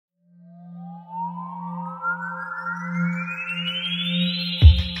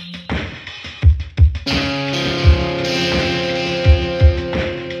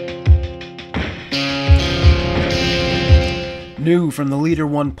New from the Leader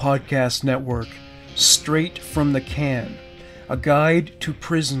One Podcast Network, Straight from the Can, a guide to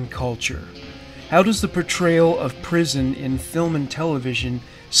prison culture. How does the portrayal of prison in film and television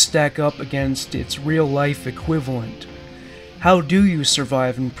stack up against its real-life equivalent? How do you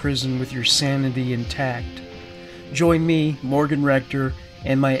survive in prison with your sanity intact? Join me, Morgan Rector,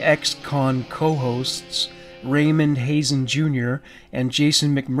 and my ex-con co-hosts, Raymond Hazen Jr. and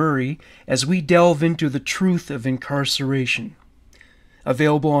Jason McMurray, as we delve into the truth of incarceration.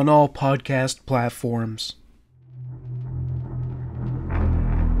 Available on all podcast platforms.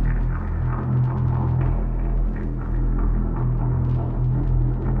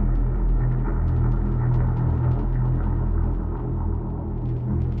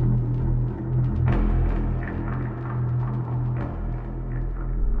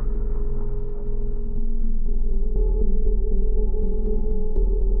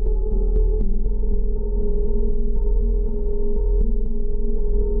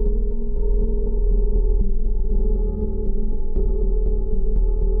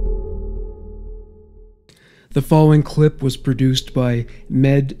 The following clip was produced by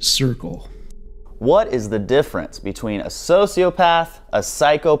Med Circle. What is the difference between a sociopath, a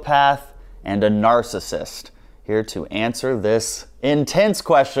psychopath, and a narcissist? Here to answer this intense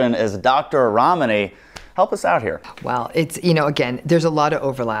question is Dr. Ramani. Help us out here. Well, it's, again, there's a lot of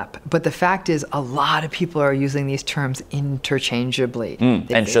overlap, but the fact is a lot of people are using these terms interchangeably.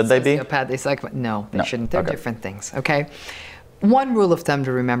 And should they be? Sociopath, they psychopath. No, they shouldn't. They're okay. Different things, okay? One rule of thumb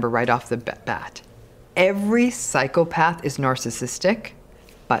to remember right off the bat. Every psychopath is narcissistic,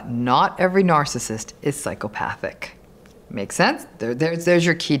 but not every narcissist is psychopathic. Make sense? There's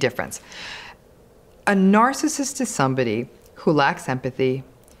your key difference. A narcissist is somebody who lacks empathy,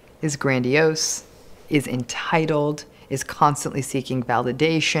 is grandiose, is entitled, is constantly seeking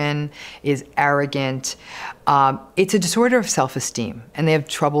validation, is arrogant. It's a disorder of self-esteem, and they have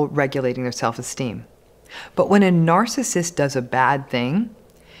trouble regulating their self-esteem. But when a narcissist does a bad thing,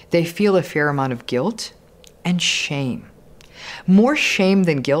 they feel a fair amount of guilt and shame. More shame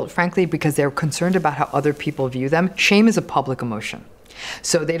than guilt, frankly, because they're concerned about how other people view them. Shame is a public emotion.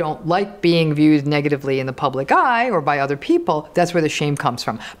 So they don't like being viewed negatively in the public eye or by other people. That's where the shame comes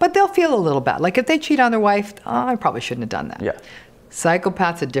from. But they'll feel a little bad. Like if they cheat on their wife, I probably shouldn't have done that. Yeah.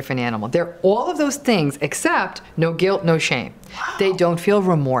 Psychopath's a different animal. They're all of those things except no guilt, no shame. Wow. They don't feel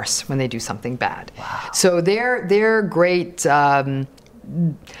remorse when they do something bad. Wow. So they're great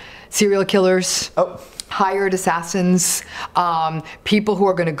serial killers, hired assassins, people who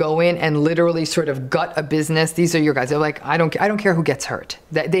are going to go in and literally sort of gut a business. These are your guys. They're like, I don't care who gets hurt.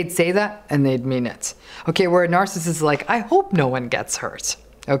 They'd say that and they'd mean it. Okay, where a narcissist is like, I hope no one gets hurt.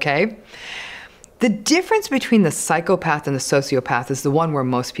 Okay? The difference between the psychopath and the sociopath is the one where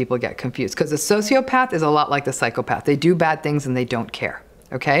most people get confused, because the sociopath is a lot like the psychopath. They do bad things and they don't care.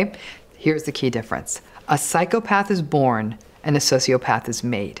 Okay? Here's the key difference. A psychopath is born and a sociopath is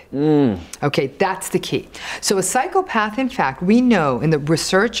made. Okay, that's the key. So a psychopath, in fact, we know in the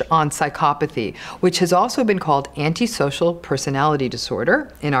research on psychopathy, which has also been called antisocial personality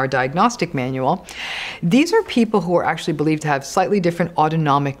disorder in our diagnostic manual, these are people who are actually believed to have slightly different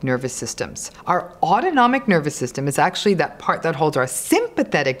autonomic nervous systems. Our autonomic nervous system is actually that part that holds our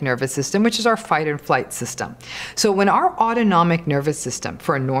sympathetic nervous system, which is our fight and flight system. So when our autonomic nervous system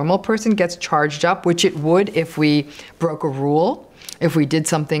for a normal person gets charged up, which it would if we broke a rule, if we did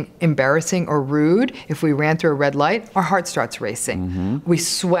something embarrassing or rude, if we ran through a red light, our heart starts racing. We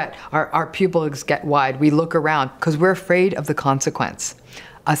sweat, our pupils get wide, we look around because we're afraid of the consequence.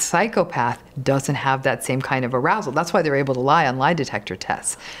 A psychopath doesn't have that same kind of arousal. That's why they're able to lie on lie detector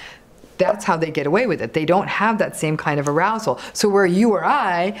tests. That's how they get away with it. They don't have that same kind of arousal. So where you or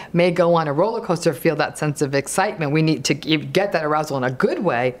I may go on a roller coaster, feel that sense of excitement, we need to get that arousal in a good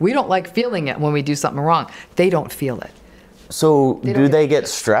way. We don't like feeling it when we do something wrong. They don't feel it. So do they get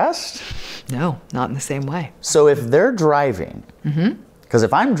stressed? No, not in the same way. So if they're driving, because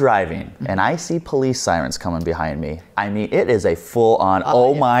if I'm driving and I see police sirens coming behind me, I mean, it is a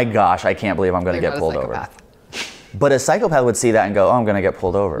full-on, my gosh, I can't believe I'm going to get pulled over. But a psychopath would see that and go, oh, I'm going to get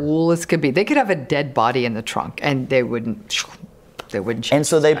pulled over. Well, this could be. They could have a dead body in the trunk and they wouldn't change. And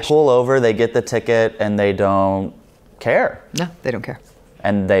so they pull over, they get the ticket, and they don't care. No, they don't care.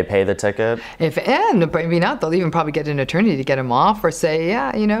 And they pay the ticket? And maybe not. They'll even probably get an attorney to get them off or say,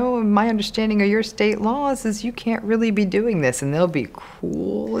 yeah, my understanding of your state laws is you can't really be doing this. And they'll be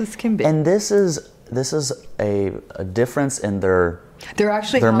cool as can be. And this is a difference in their They're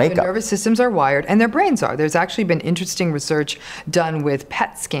actually Their how makeup. their nervous systems are wired and their brains are. There's actually been interesting research done with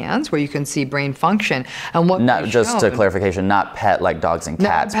PET scans where you can see brain function. And what Not just to clarification, not PET like dogs and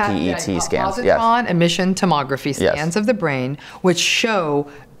cats, PET scans. Positron emission tomography scans Yes. of the brain, which show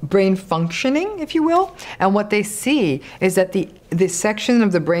brain functioning, if you will. And what they see is that the section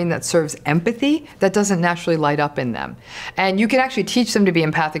of the brain that serves empathy, that doesn't naturally light up in them. And you can actually teach them to be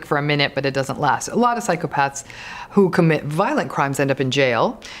empathic for a minute, but it doesn't last. A lot of psychopaths who commit violent crimes end up in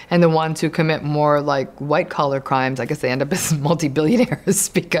jail, and the ones who commit more like white-collar crimes, I guess they end up as multi-billionaires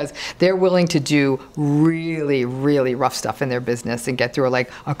because they're willing to do really, really rough stuff in their business and get through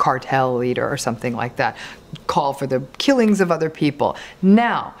like a cartel leader or something like that, call for the killings of other people.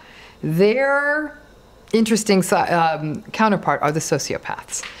 Now, their interesting counterpart are the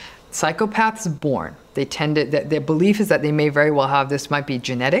sociopaths. Psychopaths born. They tend to, their belief is that they may very well have, this might be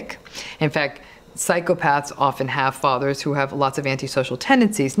genetic. In fact, psychopaths often have fathers who have lots of antisocial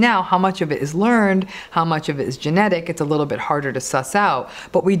tendencies. Now, how much of it is learned, how much of it is genetic, it's a little bit harder to suss out.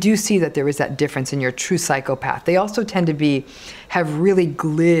 But we do see that there is that difference in your true psychopath. They also tend to have really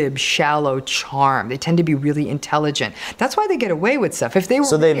glib, shallow charm. They tend to be really intelligent. That's why they get away with stuff. If they were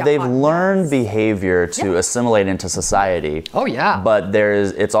So they've learned behavior to assimilate into society. Oh yeah. But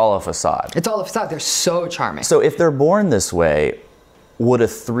it's all a facade. It's all a facade. They're so charming. So if they're born this way, would a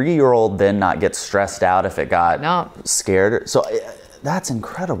 3-year-old then not get stressed out if it got scared? So that's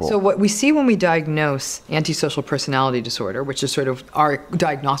incredible. So what we see when we diagnose antisocial personality disorder, which is sort of our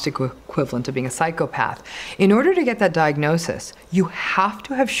diagnostic equivalent to being a psychopath, in order to get that diagnosis, you have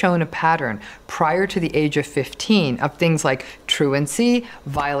to have shown a pattern prior to the age of 15 of things like truancy,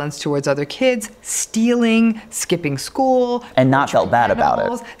 violence towards other kids, stealing, skipping school, and not felt bad about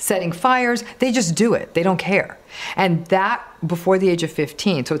it, setting fires. They just do it. They don't care. And that before the age of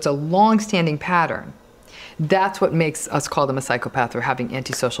 15, so it's a long-standing pattern. That's what makes us call them a psychopath or having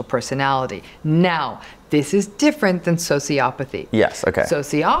antisocial personality. Now, this is different than sociopathy. Yes, okay.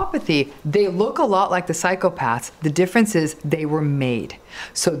 Sociopathy, they look a lot like the psychopaths. The difference is they were made.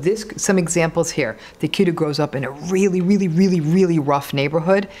 So some examples here. The kid who grows up in a really, really, really, really rough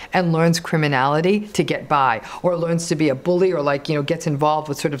neighborhood and learns criminality to get by, or learns to be a bully, or gets involved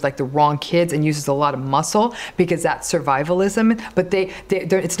with sort of like the wrong kids and uses a lot of muscle because that's survivalism, but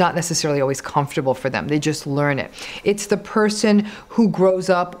it's not necessarily always comfortable for them. They just learn it. It's the person who grows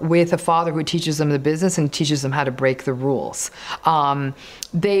up with a father who teaches them the business and teaches them how to break the rules. Would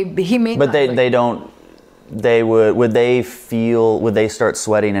they start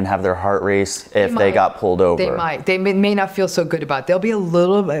sweating and have their heart race if they got pulled over? They might. They may not feel so good about it. They'll be a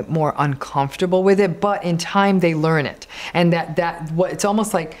little bit more uncomfortable with it, but in time they learn it. And it's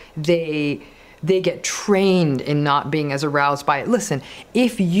almost like they get trained in not being as aroused by it. Listen,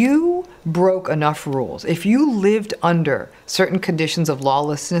 if you broke enough rules, if you lived under certain conditions of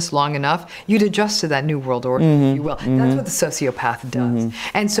lawlessness long enough, you'd adjust to that new world order, if you will. That's what the sociopath does.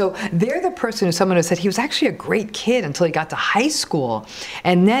 And so they're the person who someone who said he was actually a great kid until he got to high school,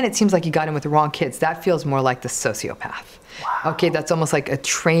 and then it seems like he got in with the wrong kids. That feels more like the sociopath. Wow. Okay, that's almost like a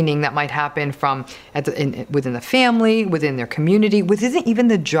training that might happen from within the family, within their community, within even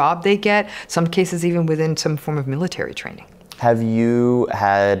the job they get, some cases even within some form of military training. Have you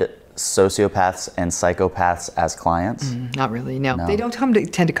had sociopaths and psychopaths as clients? Not really, no. They don't tend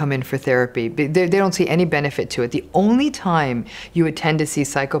to come in for therapy. They don't see any benefit to it. The only time you would tend to see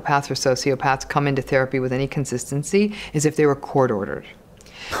psychopaths or sociopaths come into therapy with any consistency is if they were court ordered.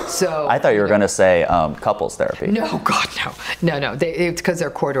 So I thought you were going to say couples therapy. No, God, no. No. It's because they're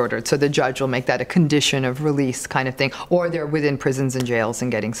court ordered. So the judge will make that a condition of release kind of thing. Or they're within prisons and jails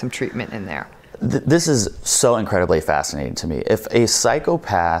and getting some treatment in there. This is so incredibly fascinating to me. If a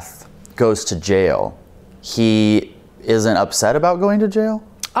psychopath goes to jail, he isn't upset about going to jail?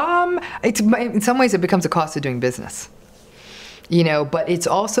 In some ways it becomes a cost of doing business. But it's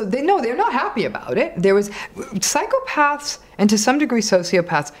also, they're not happy about it. Psychopaths, and to some degree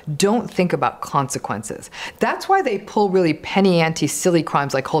sociopaths, don't think about consequences. That's why they pull really penny ante silly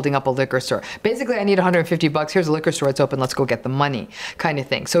crimes like holding up a liquor store. Basically, I need $150, here's a liquor store, it's open, let's go get the money, kind of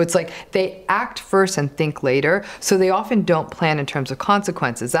thing. So it's like they act first and think later, so they often don't plan in terms of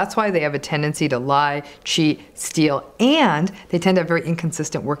consequences. That's why they have a tendency to lie, cheat, steal, and they tend to have very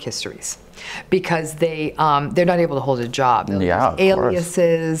inconsistent work histories, because they're not able to hold a job. Yeah,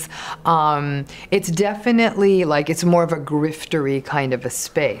 aliases. It's definitely it's more of a griftery kind of a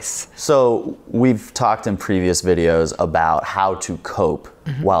space. So we've talked in previous videos about how to cope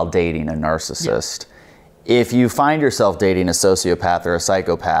while dating a narcissist. if you find yourself dating a sociopath or a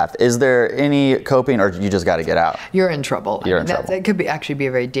psychopath, is there any coping, or you just got to get out? You're in trouble. You're in trouble. It could actually be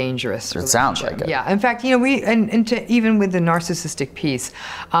a very dangerous relationship. It sounds like it. Yeah. In fact, even with the narcissistic piece,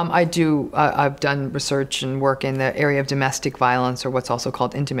 I've done research and work in the area of domestic violence, or what's also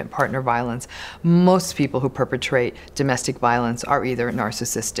called intimate partner violence. Most people who perpetrate domestic violence are either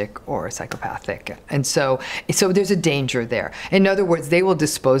narcissistic or psychopathic. And so there's a danger there. In other words, they will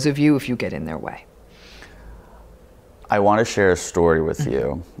dispose of you if you get in their way. I want to share a story with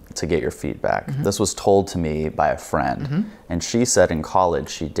you to get your feedback. This was told to me by a friend, and she said in college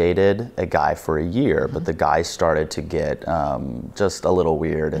she dated a guy for a year, but the guy started to get just a little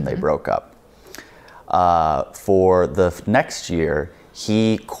weird, and they broke up. For the next year,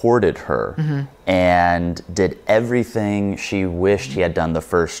 he courted her and did everything she wished he had done the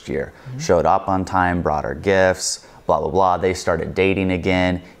first year. Showed up on time, brought her gifts, blah, blah, blah. They started dating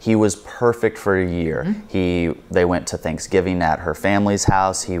again. He was perfect for a year. They went to Thanksgiving at her family's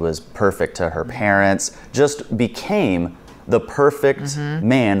house. He was perfect to her parents. Just became the perfect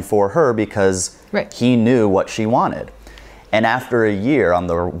man for her because he knew what she wanted. And after a year, on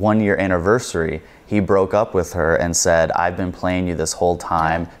the 1-year anniversary, he broke up with her and said, I've been playing you this whole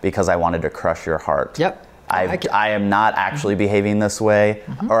time because I wanted to crush your heart. Yep. I am not actually behaving this way,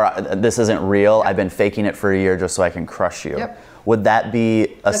 or this isn't real. I've been faking it for a year just so I can crush you. Yep. Would that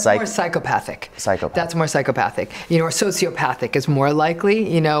be That's more psychopathic. That's more psychopathic. Or sociopathic is more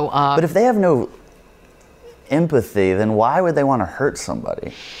likely, But if they have no empathy, then why would they want to hurt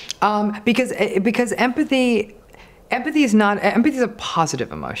somebody? Because empathy is a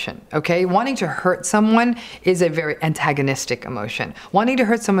positive emotion, okay? Wanting to hurt someone is a very antagonistic emotion. Wanting to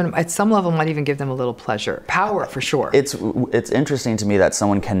hurt someone at some level might even give them a little pleasure. Power, for sure. It's interesting to me that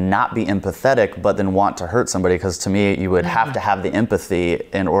someone cannot be empathetic but then want to hurt somebody, because to me you would have to have the empathy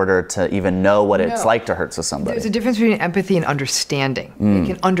in order to even know what it's like to hurt somebody. There's a difference between empathy and understanding. You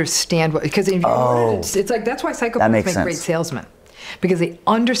can understand because it's like that's why psychopaths make great salesmen. Because they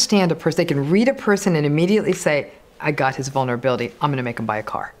understand a person. They can read a person and immediately say, I got his vulnerability. I'm going to make him buy a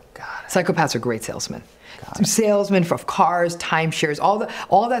car. Psychopaths are great salesmen. Salesmen of cars, timeshares,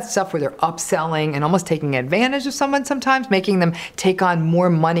 all that stuff where they're upselling and almost taking advantage of someone sometimes, making them take on more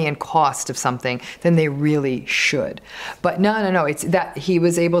money and cost of something than they really should. But no, it's that he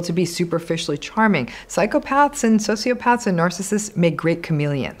was able to be superficially charming. Psychopaths and sociopaths and narcissists make great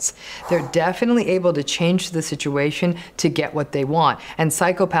chameleons. They're definitely able to change the situation to get what they want. And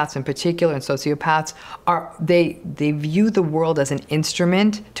psychopaths in particular and sociopaths they view the world as an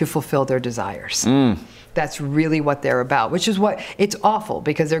instrument to fulfill their desires. That's really what they're about, which is it's awful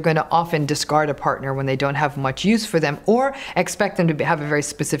because they're going to often discard a partner when they don't have much use for them or expect them to have a very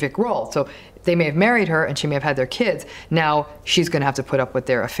specific role. So they may have married her and she may have had their kids. Now she's going to have to put up with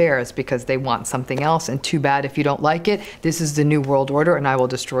their affairs because they want something else. And too bad if you don't like it. This is the new world order and I will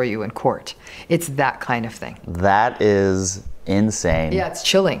destroy you in court. It's that kind of thing. That is insane. Yeah, it's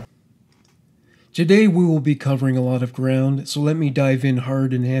chilling. Today we will be covering a lot of ground, so let me dive in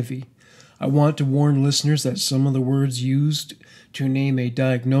hard and heavy. I want to warn listeners that some of the words used to name a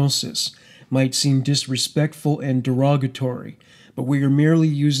diagnosis might seem disrespectful and derogatory, but we are merely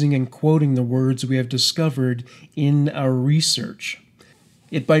using and quoting the words we have discovered in our research.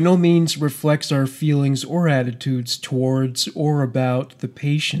 It by no means reflects our feelings or attitudes towards or about the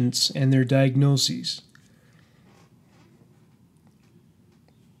patients and their diagnoses.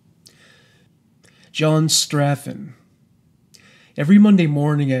 John Straffen. Every Monday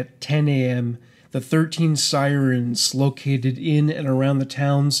morning at 10 a.m., the 13 sirens located in and around the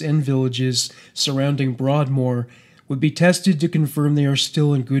towns and villages surrounding Broadmoor would be tested to confirm they are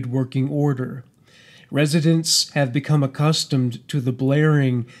still in good working order. Residents have become accustomed to the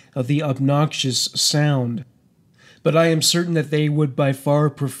blaring of the obnoxious sound, but I am certain that they would by far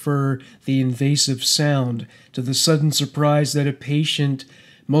prefer the invasive sound to the sudden surprise that a patient,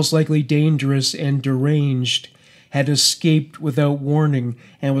 most likely dangerous and deranged, had escaped without warning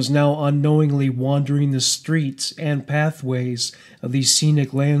and was now unknowingly wandering the streets and pathways of the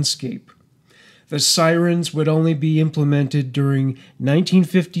scenic landscape. The sirens would only be implemented during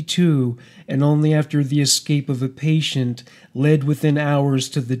 1952 and only after the escape of a patient led within hours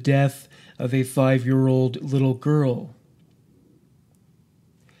to the death of a 5-year-old little girl.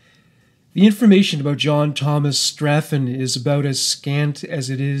 The information about John Thomas Straffen is about as scant as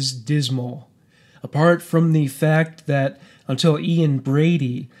it is dismal. Apart from the fact that until Ian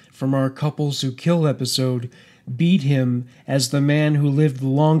Brady from our Couples Who Kill episode beat him as the man who lived the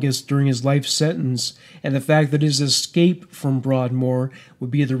longest during his life sentence, and the fact that his escape from Broadmoor would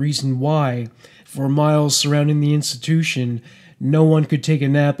be the reason why, for miles surrounding the institution, No one could take a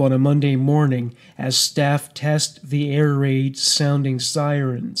nap on a Monday morning as staff test the air raid sounding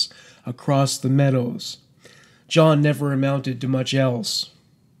sirens across the meadows. John never amounted to much else.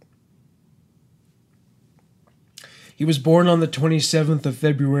 He was born on the 27th of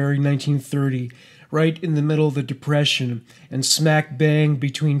February 1930, right in the middle of the Depression and smack bang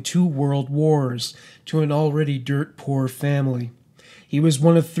between two world wars, to an already dirt-poor family. He was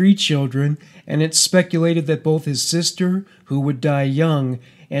one of 3 children, and it's speculated that both his sister, who would die young,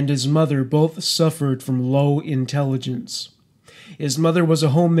 and his mother both suffered from low intelligence. His mother was a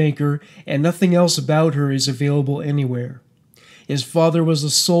homemaker, and nothing else about her is available anywhere. His father was a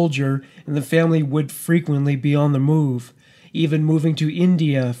soldier, and the family would frequently be on the move, even moving to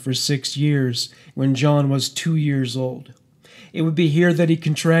India for 6 years when John was 2 years old. It would be here that he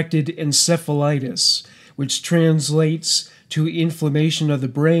contracted encephalitis, which translates to inflammation of the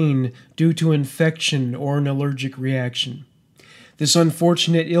brain due to infection or an allergic reaction. This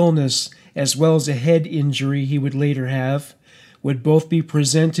unfortunate illness, as well as a head injury he would later have, would both be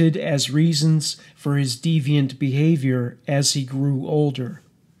presented as reasons for his deviant behavior as he grew older.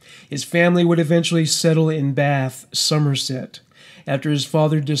 His family would eventually settle in Bath, Somerset, after his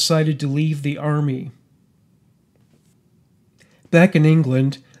father decided to leave the army. Back in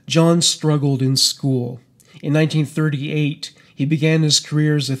England, John struggled in school. In 1938, he began his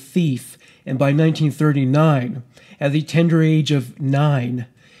career as a thief, and by 1939, at the tender age of 9,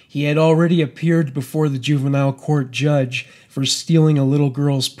 he had already appeared before the juvenile court judge for stealing a little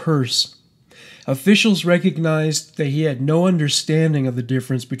girl's purse. Officials recognized that he had no understanding of the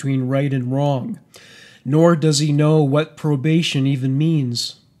difference between right and wrong, nor does he know what probation even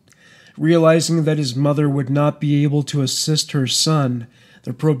means. Realizing that his mother would not be able to assist her son,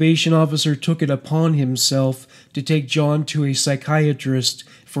 the probation officer took it upon himself to take John to a psychiatrist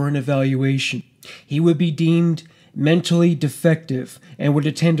for an evaluation. He would be deemed mentally defective and would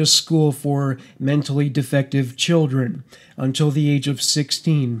attend a school for mentally defective children until the age of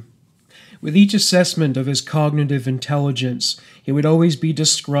 16. With each assessment of his cognitive intelligence, he would always be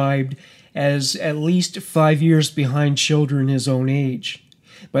described as at least 5 years behind children his own age.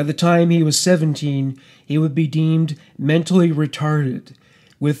 By the time he was 17, he would be deemed mentally retarded,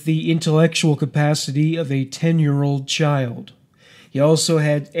 with the intellectual capacity of a 10-year-old child. He also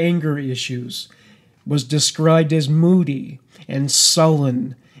had anger issues, was described as moody and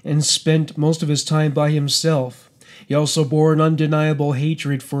sullen, and spent most of his time by himself. He also bore an undeniable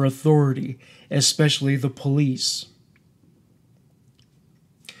hatred for authority, especially the police.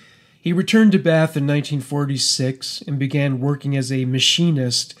 He returned to Bath in 1946 and began working as a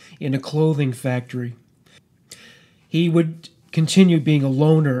machinist in a clothing factory. He would continue being a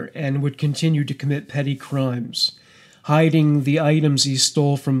loner and would continue to commit petty crimes, hiding the items he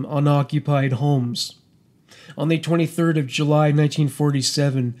stole from unoccupied homes. On the 23rd of July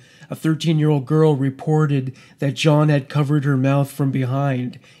 1947, a 13-year-old girl reported that John had covered her mouth from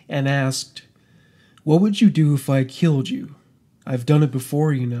behind and asked, "What would you do if I killed you? I've done it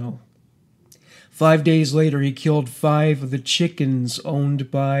before, you know." 5 days later, he killed 5 of the chickens owned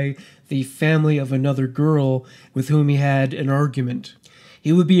by the family of another girl with whom he had an argument.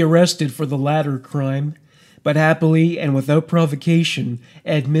 He would be arrested for the latter crime, but happily and without provocation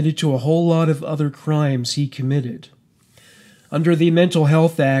admitted to a whole lot of other crimes he committed. Under the Mental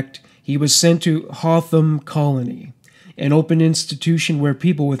Health Act, he was sent to Hotham Colony, an open institution where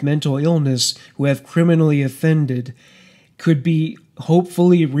people with mental illness who have criminally offended could be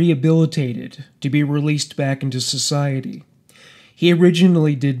hopefully rehabilitated to be released back into society. He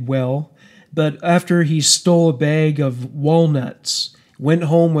originally did well, but after he stole a bag of walnuts, went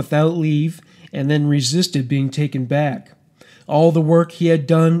home without leave, and then resisted being taken back. All the work he had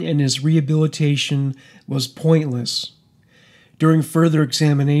done in his rehabilitation was pointless. During further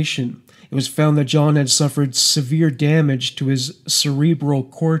examination, it was found that John had suffered severe damage to his cerebral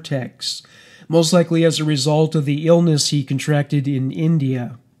cortex, most likely as a result of the illness he contracted in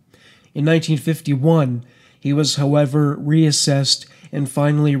India. In 1951, he was, however, reassessed and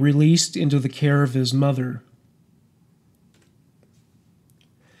finally released into the care of his mother.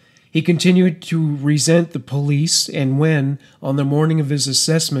 He continued to resent the police, and when, on the morning of his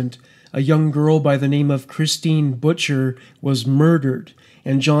assessment, a young girl by the name of Christine Butcher was murdered,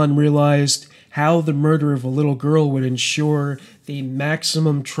 and John realized how the murder of a little girl would ensure the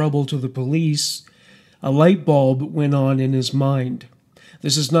maximum trouble to the police, a light bulb went on in his mind.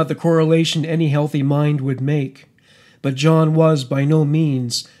 This is not the correlation any healthy mind would make, but John was by no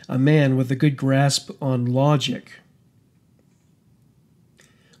means a man with a good grasp on logic.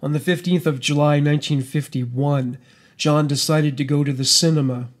 On the 15th of July 1951, John decided to go to the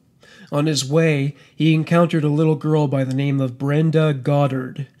cinema. On his way, he encountered a little girl by the name of Brenda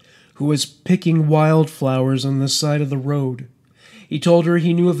Goddard, who was picking wildflowers on the side of the road. He told her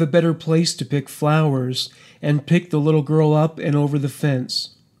he knew of a better place to pick flowers, and picked the little girl up and over the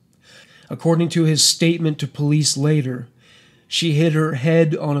fence. According to his statement to police later, she hit her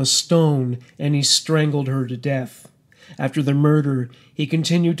head on a stone and he strangled her to death. After the murder, he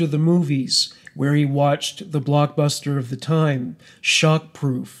continued to the movies, where he watched the blockbuster of the time,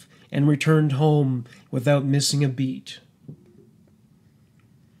 Shockproof, and returned home without missing a beat.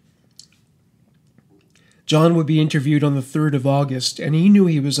 John would be interviewed on the 3rd of August, and he knew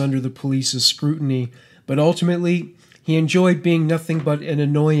he was under the police's scrutiny, but ultimately, he enjoyed being nothing but an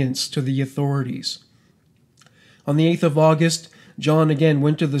annoyance to the authorities. On the 8th of August, John again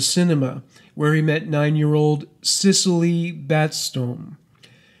went to the cinema, where he met 9-year-old Cicely Batstone.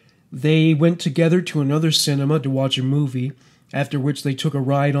 They went together to another cinema to watch a movie, after which they took a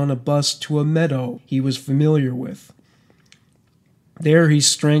ride on a bus to a meadow he was familiar with. There he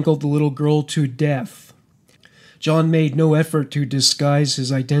strangled the little girl to death. John made no effort to disguise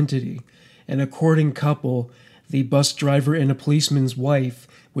his identity. An according couple, the bus driver and a policeman's wife,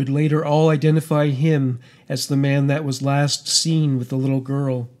 would later all identify him as the man that was last seen with the little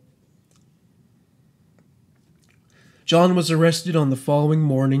girl. John was arrested on the following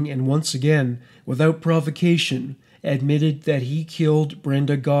morning and once again, without provocation, admitted that he killed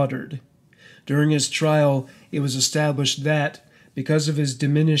Brenda Goddard. During his trial, it was established that, because of his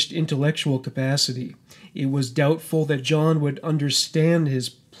diminished intellectual capacity, it was doubtful that John would understand his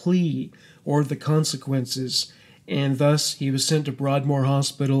plea or the consequences, and thus he was sent to Broadmoor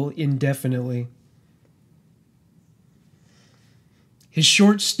Hospital indefinitely. His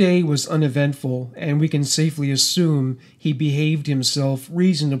short stay was uneventful, and we can safely assume he behaved himself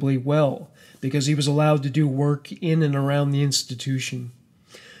reasonably well, because he was allowed to do work in and around the institution.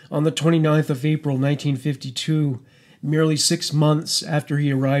 On the 29th of April 1952, merely 6 months after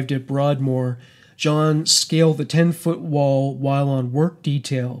he arrived at Broadmoor, John scaled the 10-foot wall while on work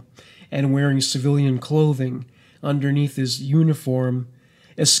detail and wearing civilian clothing underneath his uniform,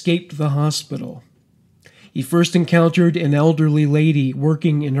 escaped the hospital. He first encountered an elderly lady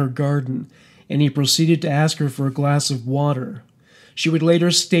working in her garden, and he proceeded to ask her for a glass of water. She would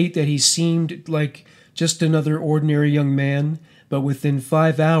later state that he seemed like just another ordinary young man, but within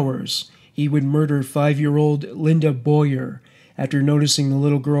 5 hours, he would murder 5-year-old Linda Boyer after noticing the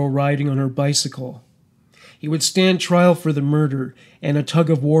little girl riding on her bicycle. He would stand trial for the murder, and a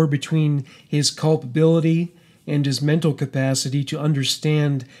tug-of-war between his culpability and his mental capacity to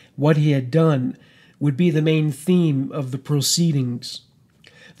understand what he had done would be the main theme of the proceedings.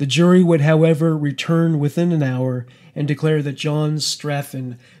 The jury would, however, return within an hour and declare that John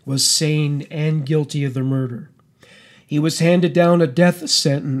Straffen was sane and guilty of the murder. He was handed down a death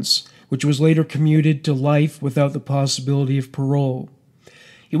sentence, which was later commuted to life without the possibility of parole.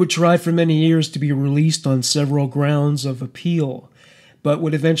 He would try for many years to be released on several grounds of appeal, but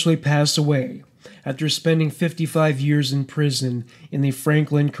would eventually pass away after spending 55 years in prison in the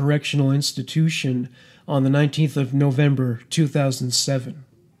Franklin Correctional Institution on the 19th of November, 2007.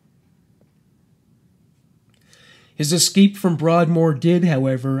 His escape from Broadmoor did,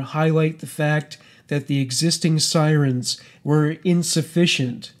 however, highlight the fact that the existing sirens were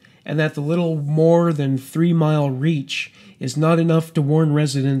insufficient and that the little more than 3-mile reach is not enough to warn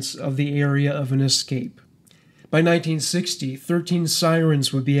residents of the area of an escape. By 1960, 13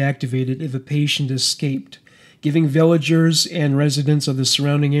 sirens would be activated if a patient escaped, giving villagers and residents of the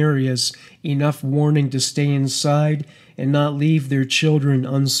surrounding areas enough warning to stay inside and not leave their children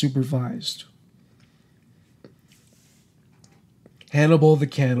unsupervised. Hannibal the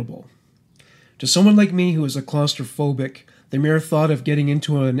Cannibal. To someone like me who is a claustrophobic, the mere thought of getting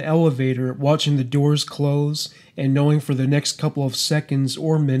into an elevator, watching the doors close, and knowing for the next couple of seconds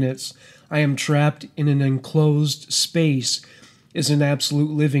or minutes I am trapped in an enclosed space is an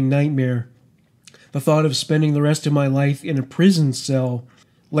absolute living nightmare. The thought of spending the rest of my life in a prison cell,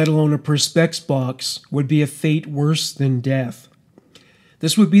 let alone a perspex box, would be a fate worse than death.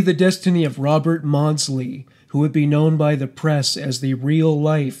 This would be the destiny of Robert Maudsley, who would be known by the press as the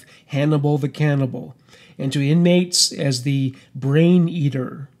real-life Hannibal the Cannibal, and to inmates as the Brain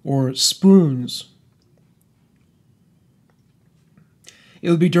Eater, or Spoons. It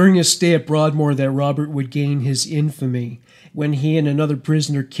would be during his stay at Broadmoor that Robert would gain his infamy, when he and another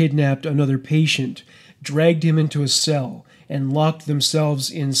prisoner kidnapped another patient, dragged him into a cell, and locked themselves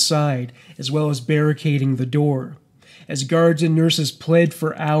inside, as well as barricading the door. As guards and nurses pled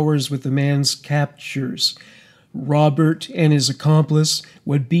for hours with the man's captures, Robert and his accomplice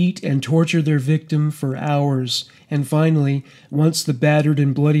would beat and torture their victim for hours, and finally, once the battered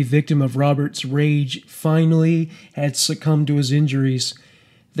and bloody victim of Robert's rage finally had succumbed to his injuries,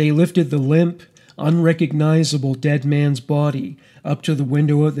 they lifted the limp, unrecognizable dead man's body up to the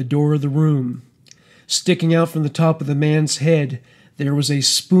window at the door of the room. Sticking out from the top of the man's head, there was a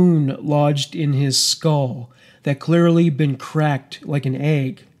spoon lodged in his skull that clearly been cracked like an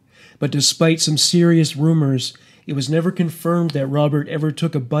egg. But despite some serious rumors, it was never confirmed that Robert ever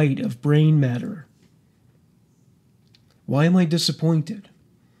took a bite of brain matter. Why am I disappointed?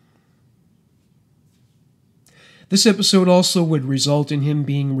 This episode also would result in him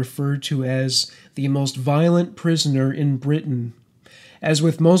being referred to as the most violent prisoner in Britain. As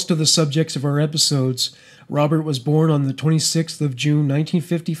with most of the subjects of our episodes, Robert was born on the 26th of June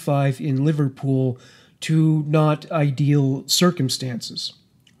 1955 in Liverpool to not ideal circumstances.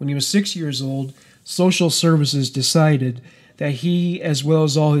 When he was 6 years old, social services decided that he, as well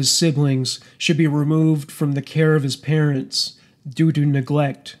as all his siblings, should be removed from the care of his parents due to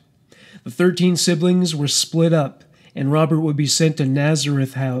neglect. The 13 siblings were split up, and Robert would be sent to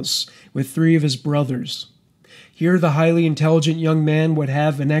Nazareth House with 3 of his brothers. Here, the highly intelligent young man would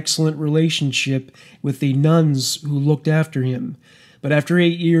have an excellent relationship with the nuns who looked after him, but after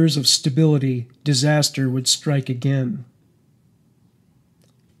 8 years of stability, disaster would strike again.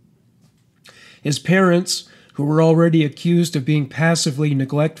 His parents, who were already accused of being passively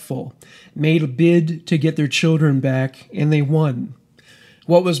neglectful, made a bid to get their children back, and they won.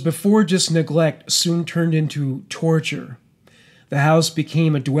 What was before just neglect soon turned into torture. The house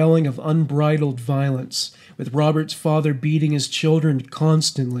became a dwelling of unbridled violence, with Robert's father beating his children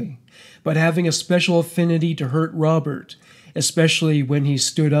constantly, but having a special affinity to hurt Robert, especially when he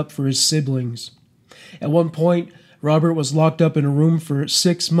stood up for his siblings. At one point, Robert was locked up in a room for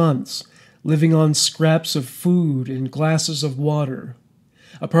 6 months, living on scraps of food and glasses of water.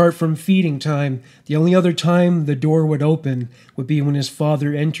 Apart from feeding time, the only other time the door would open would be when his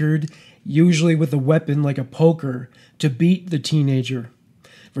father entered, usually with a weapon like a poker, to beat the teenager.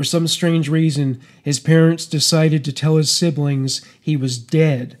 For some strange reason, his parents decided to tell his siblings he was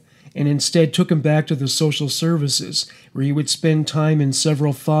dead, and instead took him back to the social services, where he would spend time in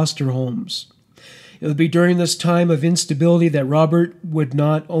several foster homes. It would be during this time of instability that Robert would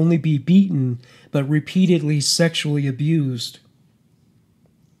not only be beaten, but repeatedly sexually abused.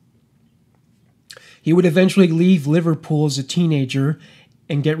 He would eventually leave Liverpool as a teenager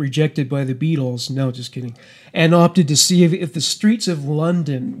and get rejected by the Beatles, no, just kidding, and opted to see if the streets of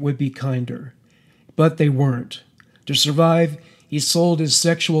London would be kinder. But they weren't. To survive, he sold his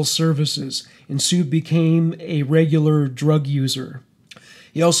sexual services and soon became a regular drug user.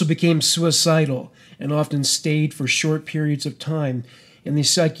 He also became suicidal and often stayed for short periods of time in the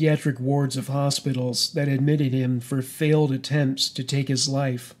psychiatric wards of hospitals that admitted him for failed attempts to take his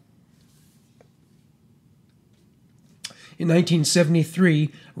life. In 1973,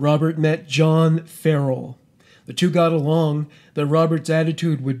 Robert met John Farrell. The two got along, but Robert's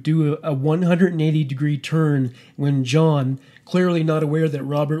attitude would do a 180-degree turn when John, clearly not aware that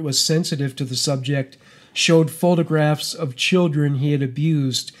Robert was sensitive to the subject, showed photographs of children he had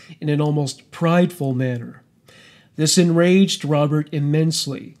abused in an almost prideful manner. This enraged Robert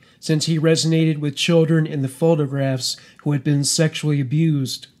immensely, since he resonated with children in the photographs who had been sexually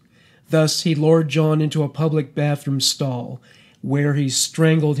abused. Thus, he lured John into a public bathroom stall, where he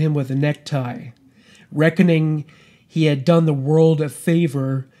strangled him with a necktie. Reckoning he had done the world a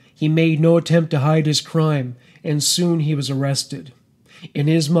favor, he made no attempt to hide his crime, and soon he was arrested. In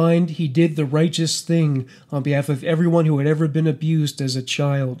his mind, he did the righteous thing on behalf of everyone who had ever been abused as a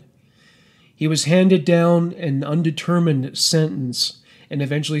child. He was handed down an undetermined sentence and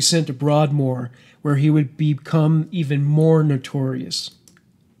eventually sent to Broadmoor, where he would become even more notorious.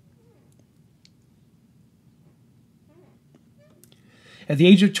 At the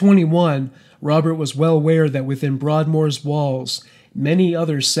age of 21, Robert was well aware that within Broadmoor's walls, many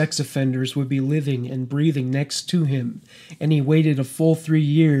other sex offenders would be living and breathing next to him, and he waited a full 3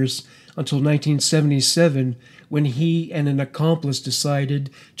 years until 1977 when he and an accomplice decided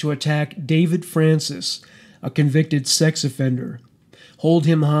to attack David Francis, a convicted sex offender, hold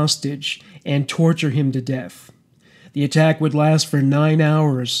him hostage, and torture him to death. The attack would last for 9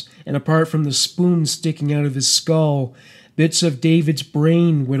 hours, and apart from the spoon sticking out of his skull, bits of David's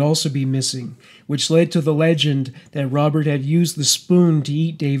brain would also be missing, which led to the legend that Robert had used the spoon to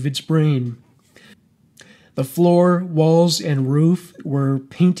eat David's brain. The floor, walls, and roof were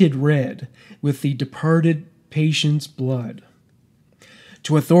painted red with the departed patient's blood.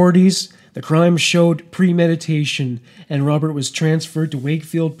 To authorities, the crime showed premeditation, and Robert was transferred to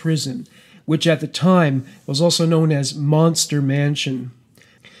Wakefield Prison, which at the time was also known as Monster Mansion.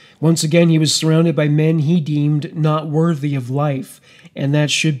 Once again, he was surrounded by men he deemed not worthy of life, and that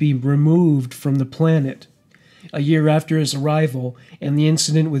should be removed from the planet. A year after his arrival and the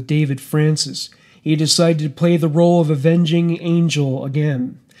incident with David Francis, he decided to play the role of avenging angel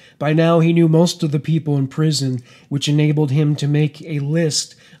again. By now, he knew most of the people in prison, which enabled him to make a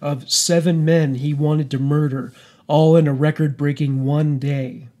list of 7 men he wanted to murder, all in a record-breaking 1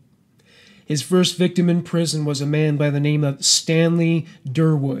 day. His first victim in prison was a man by the name of Stanley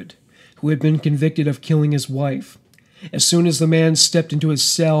Durwood, who had been convicted of killing his wife. As soon as the man stepped into his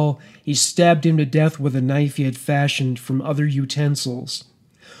cell, he stabbed him to death with a knife he had fashioned from other utensils.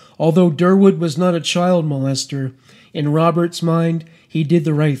 Although Durwood was not a child molester, in Robert's mind, he did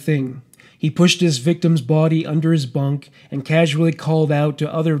the right thing. He pushed his victim's body under his bunk and casually called out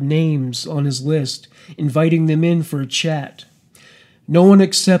to other names on his list, inviting them in for a chat. No one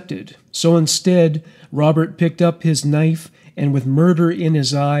accepted, so instead, Robert picked up his knife and with murder in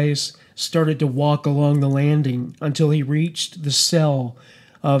his eyes, started to walk along the landing until he reached the cell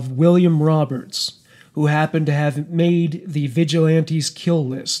of William Roberts, who happened to have made the vigilantes' kill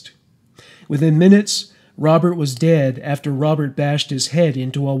list. Within minutes, Robert was dead after Robert bashed his head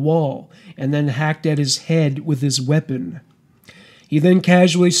into a wall and then hacked at his head with his weapon. He then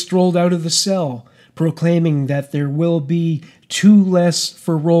casually strolled out of the cell, proclaiming that there will be 2 less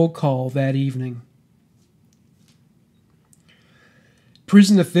for roll call that evening.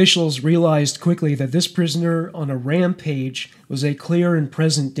 Prison officials realized quickly that this prisoner on a rampage was a clear and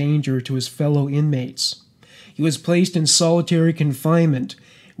present danger to his fellow inmates. He was placed in solitary confinement,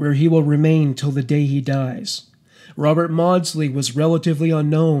 where he will remain till the day he dies. Robert Maudsley was relatively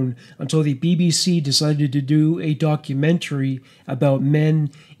unknown until the BBC decided to do a documentary about men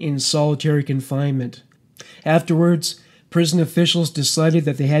in solitary confinement. Afterwards, prison officials decided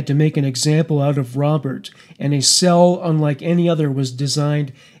that they had to make an example out of Robert, and a cell unlike any other was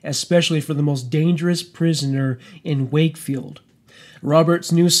designed especially for the most dangerous prisoner in Wakefield.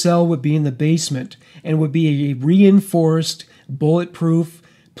 Robert's new cell would be in the basement and would be a reinforced, bulletproof,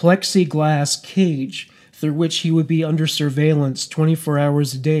 plexiglass cage through which he would be under surveillance 24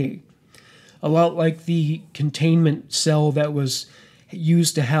 hours a day. A lot like the containment cell that was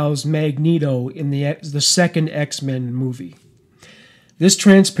used to house Magneto in the second X-Men movie. This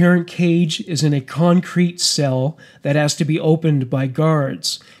transparent cage is in a concrete cell that has to be opened by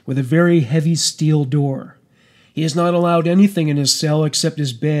guards with a very heavy steel door. He is not allowed anything in his cell except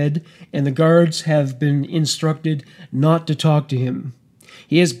his bed, and the guards have been instructed not to talk to him.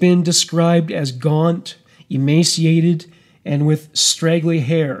 He has been described as gaunt, emaciated, and with straggly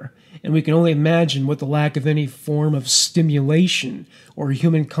hair, and we can only imagine what the lack of any form of stimulation or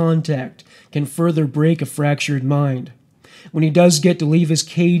human contact can further break a fractured mind. When he does get to leave his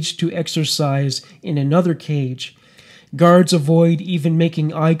cage to exercise in another cage, guards avoid even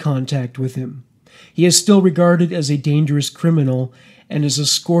making eye contact with him. He is still regarded as a dangerous criminal and is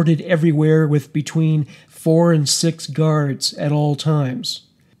escorted everywhere with between 4 and 6 guards at all times.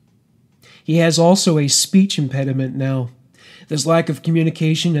 He has also a speech impediment now. This lack of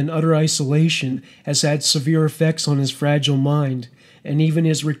communication and utter isolation has had severe effects on his fragile mind, and even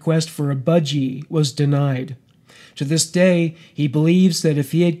his request for a budgie was denied. To this day, he believes that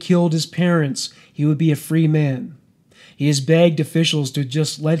if he had killed his parents, he would be a free man. He has begged officials to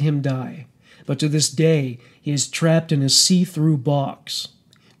just let him die, but to this day, he is trapped in a see-through box.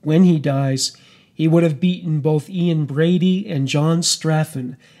 When he dies, he would have beaten both Ian Brady and John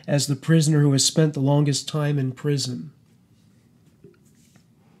Straffen as the prisoner who has spent the longest time in prison.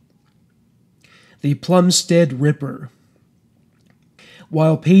 The Plumstead Ripper.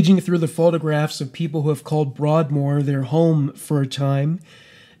 While paging through the photographs of people who have called Broadmoor their home for a time,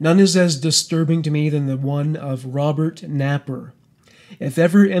 none is as disturbing to me than the one of Robert Napper. If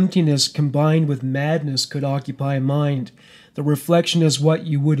ever emptiness combined with madness could occupy a mind, the reflection is what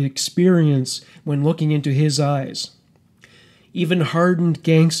you would experience when looking into his eyes. Even hardened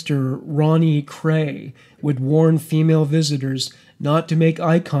gangster Ronnie Cray would warn female visitors not to make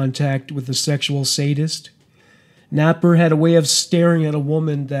eye contact with the sexual sadist. Napper had a way of staring at a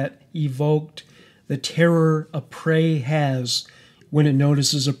woman that evoked the terror a prey has when it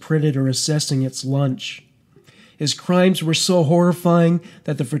notices a predator assessing its lunch. His crimes were so horrifying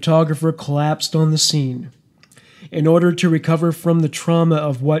that the photographer collapsed on the scene. In order to recover from the trauma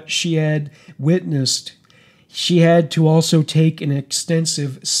of what she had witnessed, she had to also take an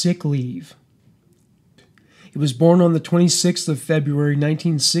extensive sick leave. He was born on the 26th of February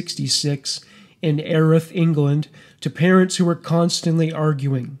 1966 in Erith, England, to parents who were constantly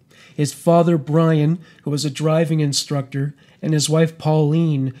arguing. His father, Brian, who was a driving instructor, and his wife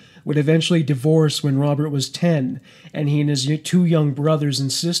Pauline would eventually divorce when Robert was 10, and he and his 2 young brothers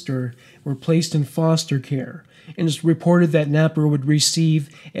and sister were placed in foster care. And it's reported that Napper would receive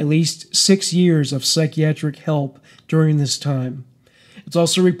at least 6 years of psychiatric help during this time. It's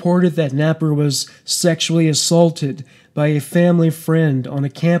also reported that Napper was sexually assaulted by a family friend on a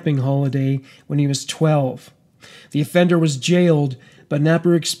camping holiday when he was 12. The offender was jailed, but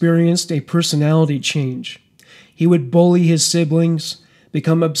Napper experienced a personality change. He would bully his siblings,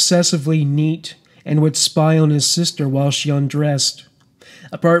 become obsessively neat, and would spy on his sister while she undressed.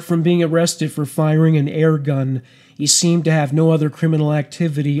 Apart from being arrested for firing an air gun, he seemed to have no other criminal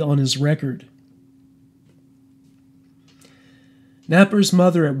activity on his record. Napper's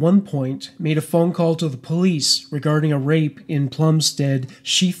mother at one point made a phone call to the police regarding a rape in Plumstead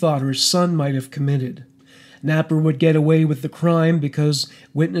she thought her son might have committed. Napper would get away with the crime because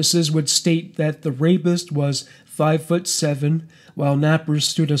witnesses would state that the rapist was 5'7", while Napper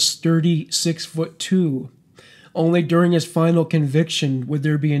stood a sturdy 6'2". Only during his final conviction would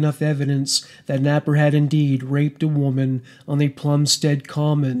there be enough evidence that Napper had indeed raped a woman on the Plumstead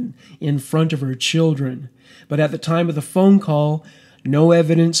Common in front of her children. But at the time of the phone call, no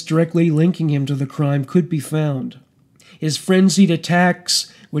evidence directly linking him to the crime could be found. His frenzied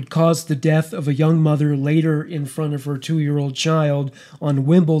attacks would cause the death of a young mother later in front of her 2-year-old child on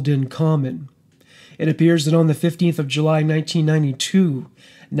Wimbledon Common. It appears that on the 15th of July 1992,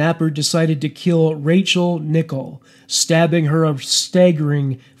 Napper decided to kill Rachel Nichol, stabbing her a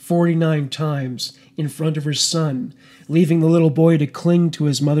staggering 49 times in front of her son, leaving the little boy to cling to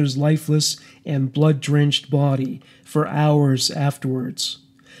his mother's lifeless and blood-drenched body for hours afterwards.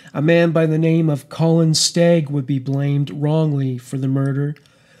 A man by the name of Colin Stagg would be blamed wrongly for the murder.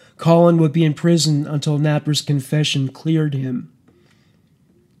 Colin would be in prison until Napper's confession cleared him.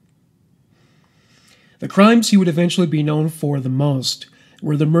 The crimes he would eventually be known for the most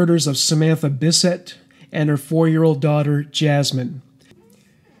were the murders of Samantha Bissett and her 4-year-old daughter, Jasmine.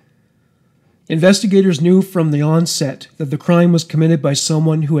 Investigators knew from the onset that the crime was committed by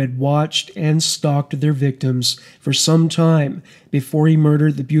someone who had watched and stalked their victims for some time before he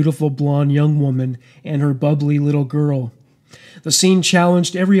murdered the beautiful blonde young woman and her bubbly little girl. The scene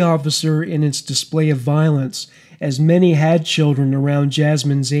challenged every officer in its display of violence, as many had children around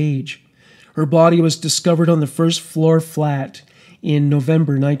Jasmine's age. Her body was discovered on the first floor flat in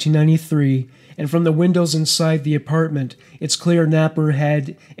November 1993, and from the windows inside the apartment, it's clear Napper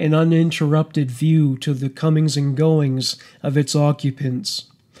had an uninterrupted view to the comings and goings of its occupants.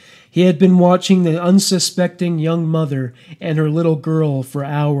 He had been watching the unsuspecting young mother and her little girl for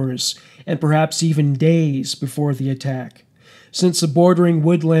hours, and perhaps even days before the attack, since the bordering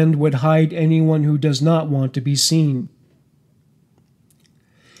woodland would hide anyone who does not want to be seen.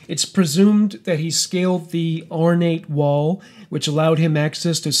 It's presumed that he scaled the ornate wall, which allowed him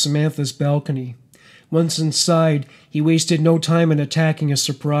access to Samantha's balcony. Once inside, he wasted no time in attacking a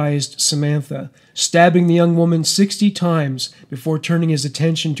surprised Samantha, stabbing the young woman 60 times before turning his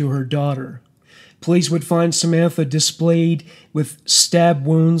attention to her daughter. Police would find Samantha displayed with stab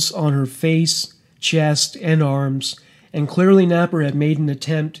wounds on her face, chest, and arms, and clearly Napper had made an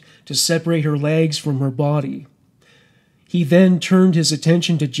attempt to separate her legs from her body. He then turned his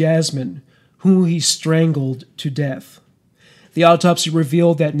attention to Jasmine, whom he strangled to death. The autopsy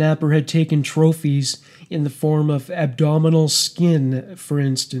revealed that Napper had taken trophies in the form of abdominal skin, for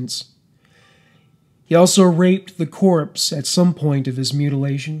instance. He also raped the corpse at some point of his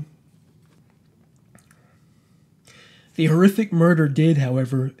mutilation. The horrific murder did,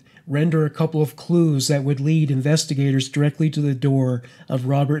 however, render a couple of clues that would lead investigators directly to the door of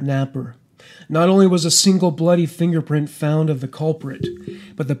Robert Napper. Not only was a single bloody fingerprint found of the culprit,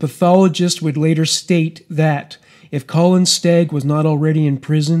 but the pathologist would later state that if Colin Stagg was not already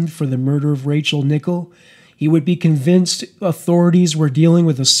imprisoned for the murder of Rachel Nichol, he would be convinced authorities were dealing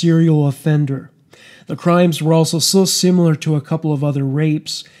with a serial offender. The crimes were also so similar to a couple of other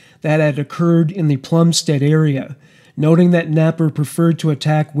rapes that had occurred in the Plumstead area, noting that Napper preferred to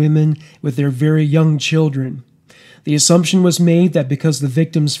attack women with their very young children. The assumption was made that because the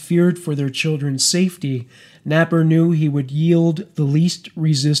victims feared for their children's safety, Napper knew he would yield the least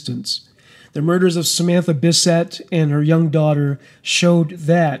resistance. The murders of Samantha Bissett and her young daughter showed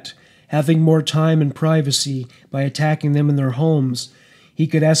that, having more time and privacy by attacking them in their homes, he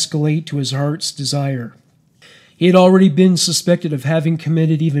could escalate to his heart's desire. He had already been suspected of having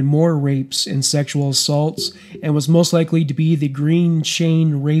committed even more rapes and sexual assaults, and was most likely to be the Green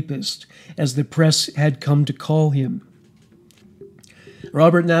Chain Rapist, as the press had come to call him.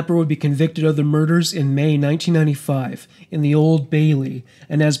 Robert Napper would be convicted of the murders in May 1995 in the Old Bailey,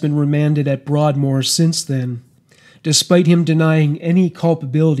 and has been remanded at Broadmoor since then. Despite him denying any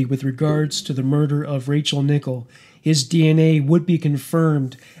culpability with regards to the murder of Rachel Nichol, his DNA would be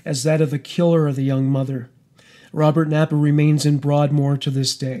confirmed as that of the killer of the young mother. Robert Napper remains in Broadmoor to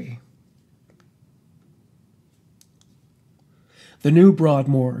this day. The new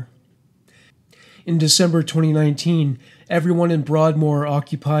Broadmoor. In December 2019, everyone in Broadmoor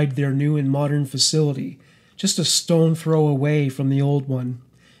occupied their new and modern facility, just a stone throw away from the old one.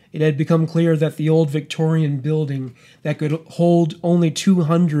 It had become clear that the old Victorian building that could hold only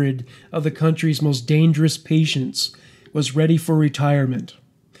 200 of the country's most dangerous patients was ready for retirement.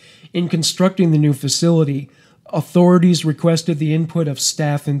 In constructing the new facility, authorities requested the input of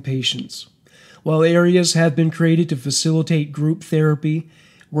staff and patients. While areas have been created to facilitate group therapy,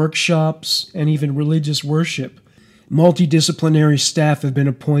 workshops, and even religious worship, multidisciplinary staff have been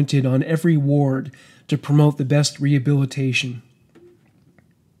appointed on every ward to promote the best rehabilitation.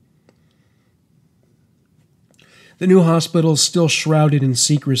 The new hospital is still shrouded in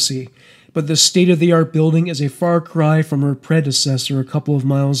secrecy, but the state-of-the-art building is a far cry from her predecessor a couple of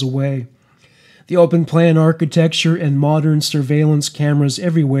miles away. The open-plan architecture and modern surveillance cameras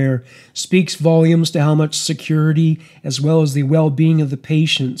everywhere speaks volumes to how much security as well as the well-being of the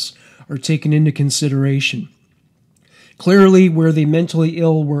patients are taken into consideration. Clearly, where the mentally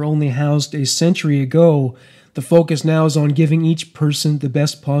ill were only housed a century ago, the focus now is on giving each person the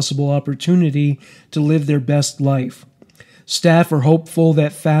best possible opportunity to live their best life. Staff are hopeful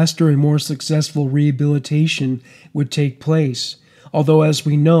that faster and more successful rehabilitation would take place, although as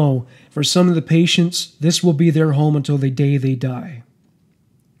we know, for some of the patients, this will be their home until the day they die.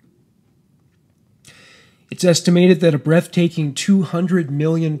 It's estimated that a breathtaking £200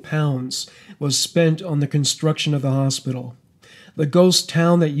 million was spent on the construction of the hospital. The ghost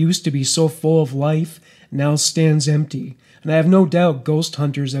town that used to be so full of life now stands empty, and I have no doubt ghost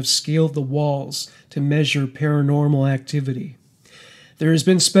hunters have scaled the walls to measure paranormal activity. There has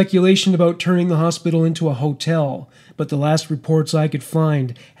been speculation about turning the hospital into a hotel, but the last reports I could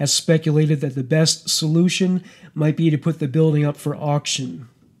find has speculated that the best solution might be to put the building up for auction.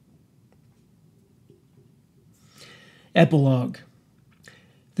 Epilogue.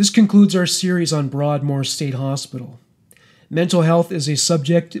 This concludes our series on Broadmoor State Hospital. Mental health is a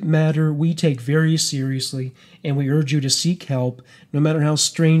subject matter we take very seriously, and we urge you to seek help, no matter how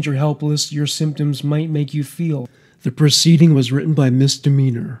strange or helpless your symptoms might make you feel. The proceeding was written by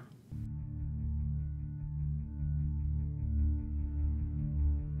Misdemeanor.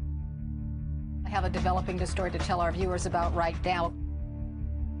 I have a developing story to tell our viewers about right now.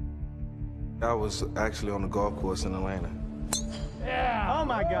 I was actually on the golf course in Atlanta. Yeah! Oh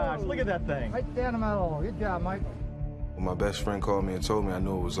my gosh, look at that thing. Right down the middle. Good job, Mike. When my best friend called me and told me, I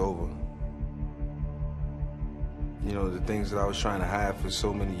knew it was over. You know, the things that I was trying to hide for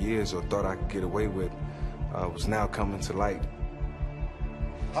so many years or thought I could get away with was now coming to light.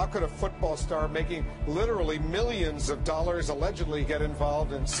 How could a football star making literally millions of dollars allegedly get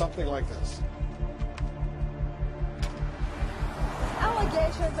involved in something like this?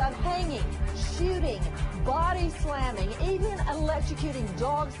 Allegations of hanging, shooting, body slamming, even electrocuting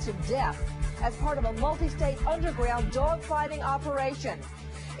dogs to death as part of a multi-state underground dogfighting operation.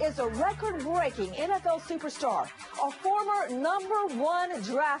 Is a record-breaking NFL superstar, a former #1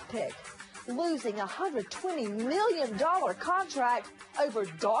 draft pick, losing a $120 million contract over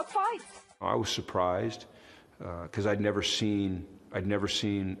dogfights? I was surprised because I'd never seen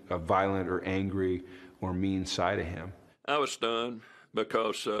a violent or angry or mean side of him. I was stunned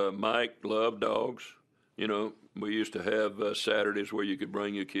because Mike loved dogs. You know, we used to have Saturdays where you could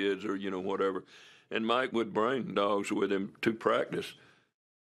bring your kids or, you know, whatever. And Mike would bring dogs with him to practice.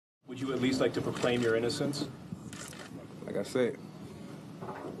 Would you at least like to proclaim your innocence? Like I said,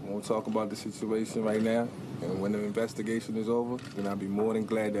 I won't talk about the situation right now. And when the investigation is over, then I'll be more than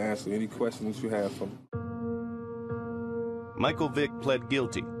glad to answer any questions you have for me. Michael Vick pled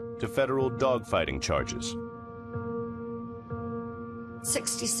guilty to federal dogfighting charges.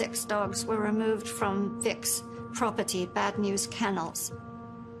 66 dogs were removed from Vick's property, Bad News Kennels.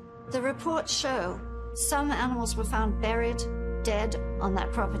 The reports show some animals were found buried, dead on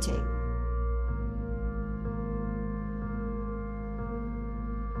that property.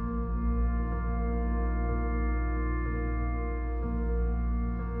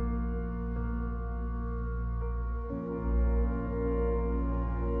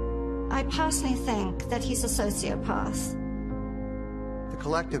 I personally think that he's a sociopath. The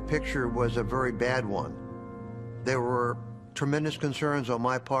collective picture was a very bad one. There were tremendous concerns on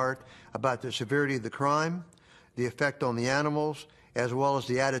my part about the severity of the crime, the effect on the animals, as well as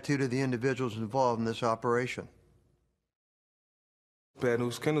the attitude of the individuals involved in this operation. Bad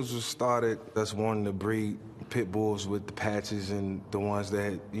News Kennels was started us wanting to breed pit bulls with the patches and the ones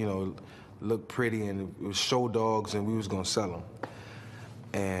that, you know, looked pretty, and it was show dogs, and we was gonna sell them.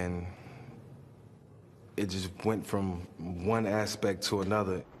 And it just went from one aspect to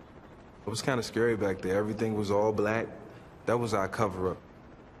another. It was kind of scary back there. Everything was all black. That was our cover-up.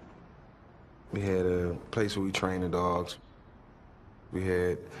 We had a place where we trained the dogs. We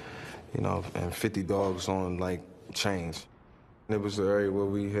had, you know, and 50 dogs on, like, chains. It was the area where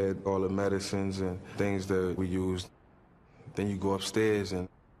we had all the medicines and things that we used. Then you go upstairs, and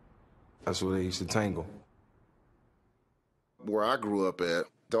that's where they used to tangle. Where I grew up at,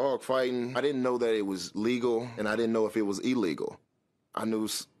 dog fighting, I didn't know that it was legal, and I didn't know if it was illegal. I knew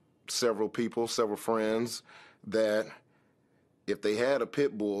several people, several friends, that if they had a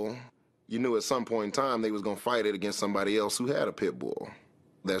pit bull, you knew at some point in time they was gonna fight it against somebody else who had a pit bull.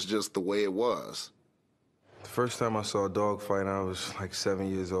 That's just the way it was. The first time I saw a dog fight, I was like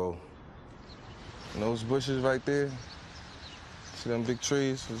 7 years old. And those bushes right there, see them big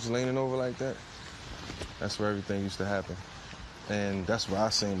trees just leaning over like that? That's where everything used to happen. And that's where I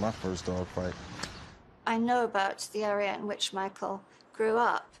seen my first dog fight. I know about the area in which Michael grew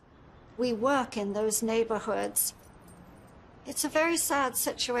up. We work in those neighborhoods. It's a very sad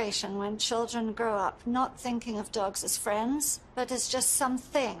situation when children grow up not thinking of dogs as friends, but as just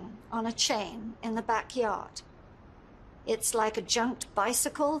something on a chain in the backyard. It's like a junked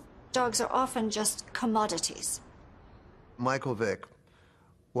bicycle. Dogs are often just commodities. Michael Vick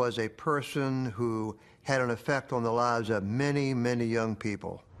was a person who had an effect on the lives of many, many young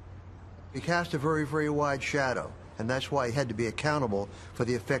people. He cast a very, very wide shadow, and that's why he had to be accountable for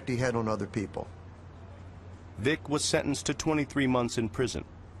the effect he had on other people. Vick was sentenced to 23 months in prison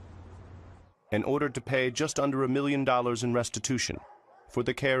and ordered to pay just under $1 million in restitution for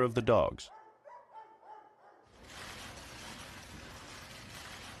the care of the dogs.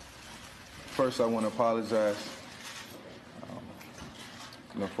 First, I want to apologize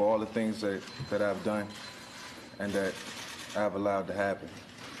for all the things that I've done and that I've allowed to happen.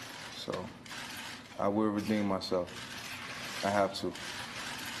 So I will redeem myself. I have to.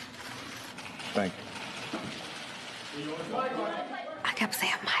 Thank you. I kept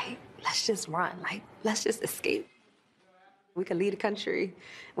saying, Mike, let's just run. Like, let's just escape. We could leave the country.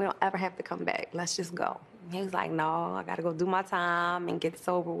 We don't ever have to come back. Let's just go. And he was like, no, I got to go do my time and get this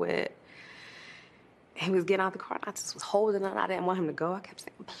over with. And he was getting out the car, and I just was holding him. I didn't want him to go. I kept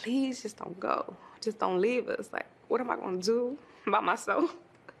saying, please, just don't go. Just don't leave us. Like, what am I going to do by myself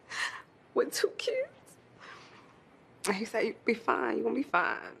with 2 kids? And he said, you'll be fine. You're going to be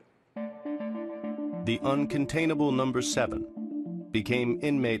fine. The uncontainable number 7 became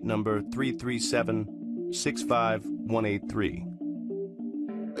inmate number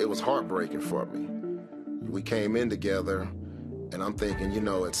 337-65183. It was heartbreaking for me. We came in together, and I'm thinking, you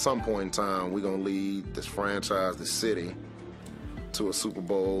know, at some point in time, we're going to lead this franchise, this city, to a Super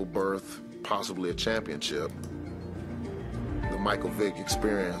Bowl berth, possibly a championship. The Michael Vick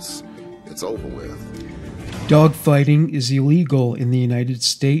experience, it's over with. Dogfighting is illegal in the United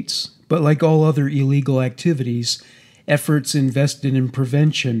States, but like all other illegal activities, efforts invested in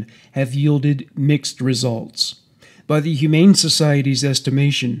prevention have yielded mixed results. By the Humane Society's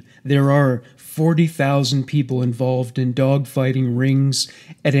estimation, there are 40,000 people involved in dogfighting rings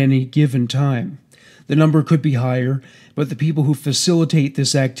at any given time. The number could be higher, but the people who facilitate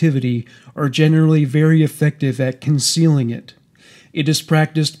this activity are generally very effective at concealing it. It is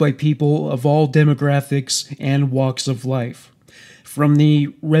practiced by people of all demographics and walks of life. From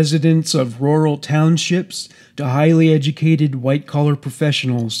the residents of rural townships to highly educated white-collar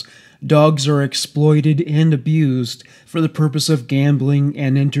professionals, dogs are exploited and abused for the purpose of gambling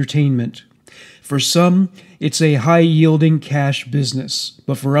and entertainment. For some, it's a high-yielding cash business,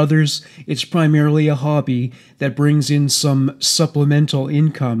 but for others, it's primarily a hobby that brings in some supplemental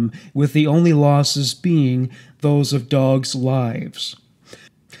income, with the only losses being those of dogs' lives.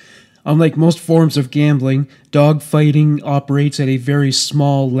 Unlike most forms of gambling, dogfighting operates at a very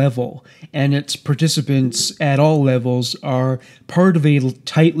small level, and its participants at all levels are part of a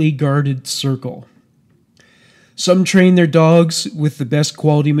tightly guarded circle. Some train their dogs with the best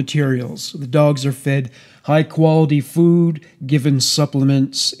quality materials. The dogs are fed high-quality food, given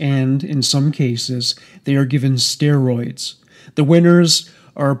supplements, and, in some cases, they are given steroids. The winners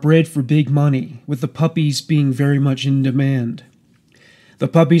are bred for big money, with the puppies being very much in demand. The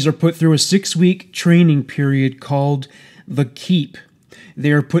puppies are put through a 6-week training period called the Keep.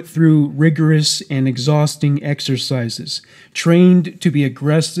 They are put through rigorous and exhausting exercises, trained to be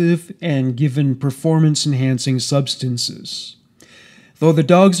aggressive, and given performance-enhancing substances. Though the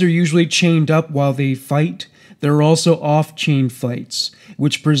dogs are usually chained up while they fight, There are also off-chain fights,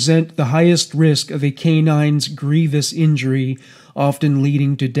 which present the highest risk of a canine's grievous injury, often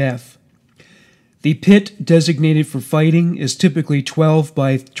leading to death. The pit designated for fighting is typically 12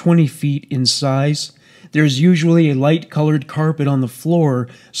 by 20 feet in size. There is usually a light-colored carpet on the floor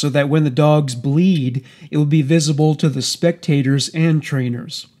so that when the dogs bleed, it will be visible to the spectators and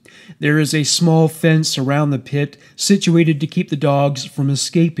trainers. There is a small fence around the pit situated to keep the dogs from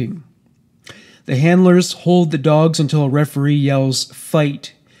escaping. The handlers hold the dogs until a referee yells,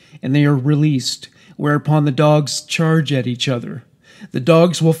 "Fight," and they are released, whereupon the dogs charge at each other. The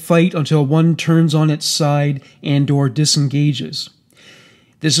dogs will fight until one turns on its side and/or disengages.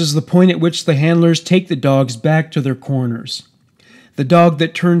 This is the point at which the handlers take the dogs back to their corners. The dog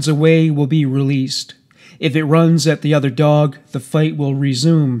that turns away will be released. If it runs at the other dog, the fight will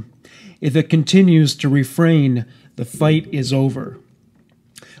resume. If it continues to refrain, the fight is over.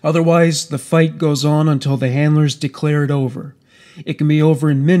 Otherwise, the fight goes on until the handlers declare it over. It can be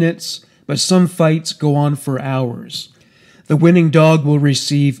over in minutes, but some fights go on for hours. The winning dog will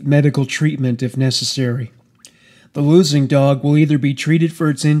receive medical treatment if necessary. The losing dog will either be treated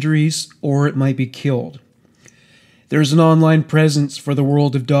for its injuries or it might be killed. There is an online presence for the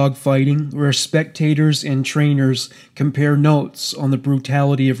world of dog fighting where spectators and trainers compare notes on the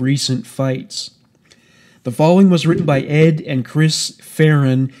brutality of recent fights. The following was written by Ed and Chris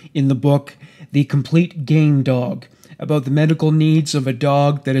Farron in the book The Complete Game Dog, about the medical needs of a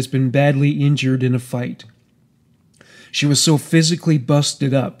dog that has been badly injured in a fight. She was so physically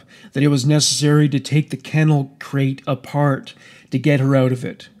busted up that it was necessary to take the kennel crate apart to get her out of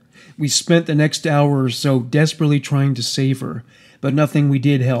it. We spent the next hour or so desperately trying to save her, but nothing we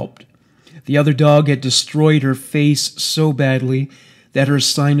did helped. The other dog had destroyed her face so badly that her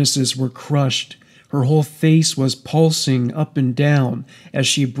sinuses were crushed. Her whole face was pulsing up and down as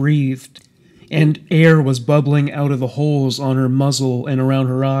she breathed, and air was bubbling out of the holes on her muzzle and around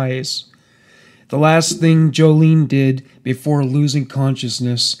her eyes. The last thing Jolene did before losing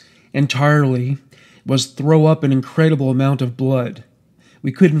consciousness entirely was throw up an incredible amount of blood.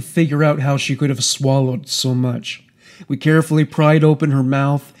 We couldn't figure out how she could have swallowed so much. We carefully pried open her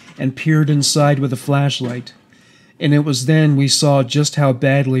mouth and peered inside with a flashlight, and it was then we saw just how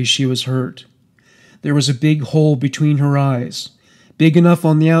badly she was hurt. There was a big hole between her eyes, big enough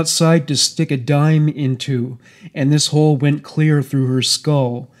on the outside to stick a dime into, and this hole went clear through her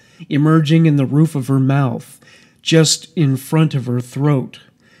skull, emerging in the roof of her mouth, just in front of her throat.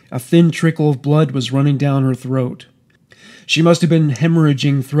 A thin trickle of blood was running down her throat. She must have been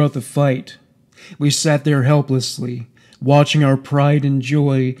hemorrhaging throughout the fight. We sat there helplessly, watching our pride and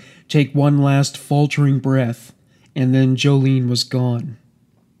joy take one last faltering breath, and then Jolene was gone.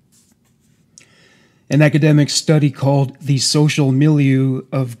 An academic study called The Social Milieu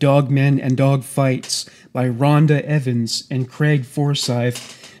of Dogmen and Dog Fights by Rhonda Evans and Craig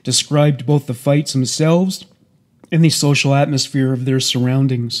Forsyth described both the fights themselves and the social atmosphere of their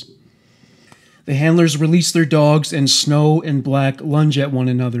surroundings. The handlers release their dogs and Snow and Black lunge at one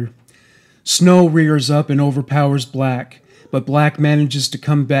another. Snow rears up and overpowers Black, but Black manages to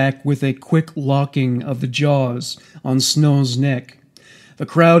come back with a quick locking of the jaws on Snow's neck. The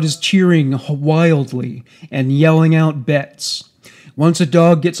crowd is cheering wildly and yelling out bets. Once a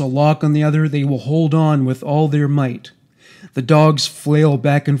dog gets a lock on the other, they will hold on with all their might. The dogs flail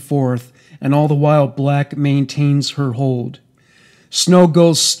back and forth, and all the while Black maintains her hold. Snow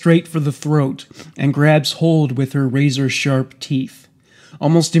goes straight for the throat and grabs hold with her razor-sharp teeth.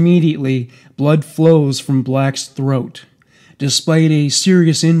 Almost immediately, blood flows from Black's throat. Despite a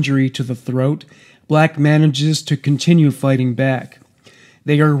serious injury to the throat, Black manages to continue fighting back.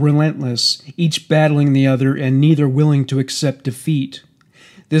 They are relentless, each battling the other and neither willing to accept defeat.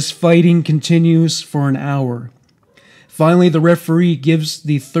 This fighting continues for an hour. Finally, the referee gives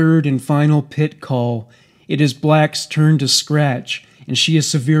the third and final pit call. It is Black's turn to scratch, and she is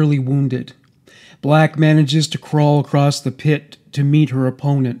severely wounded. Black manages to crawl across the pit to meet her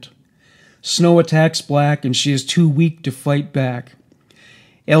opponent. Snow attacks Black, and she is too weak to fight back.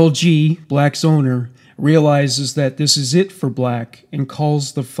 LG, Black's owner, realizes that this is it for Black and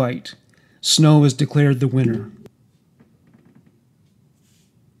calls the fight. Snow is declared the winner.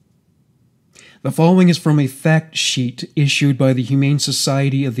 The following is from a fact sheet issued by the Humane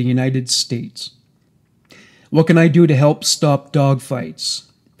Society of the United States. What can I do to help stop dog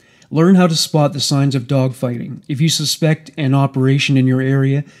fights? Learn how to spot the signs of dog fighting. If you suspect an operation in your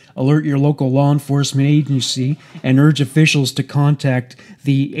area, alert your local law enforcement agency and urge officials to contact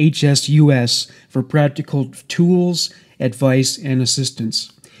the HSUS for practical tools, advice, and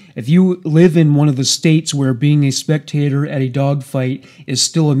assistance. If you live in one of the states where being a spectator at a dog fight is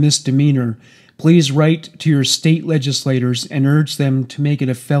still a misdemeanor, please write to your state legislators and urge them to make it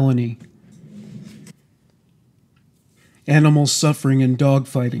a felony. Animals suffering in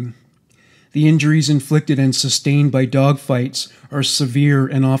dogfighting. The injuries inflicted and sustained by dogfights are severe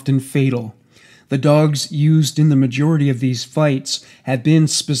and often fatal. The dogs used in the majority of these fights have been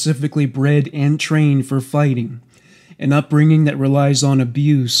specifically bred and trained for fighting, an upbringing that relies on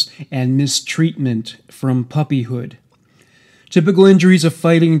abuse and mistreatment from puppyhood. Typical injuries of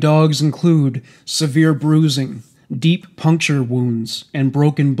fighting dogs include severe bruising, deep puncture wounds, and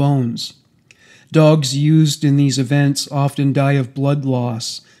broken bones. Dogs used in these events often die of blood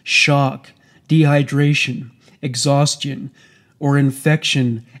loss, shock, dehydration, exhaustion, or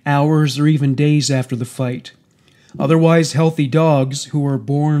infection hours or even days after the fight. Otherwise healthy dogs who are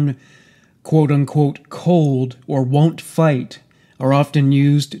born quote-unquote cold or won't fight are often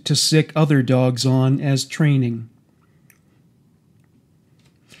used to sick other dogs on as training.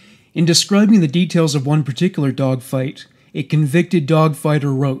 In describing the details of one particular dogfight, a convicted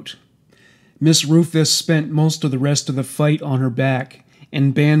dogfighter wrote, "Miss Rufus spent most of the rest of the fight on her back,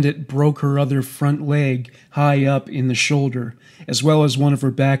 and Bandit broke her other front leg high up in the shoulder, as well as one of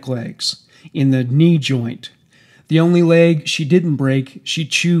her back legs, in the knee joint. The only leg she didn't break, she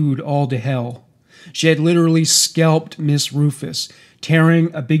chewed all to hell. She had literally scalped Miss Rufus, tearing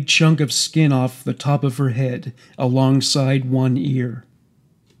a big chunk of skin off the top of her head, alongside one ear."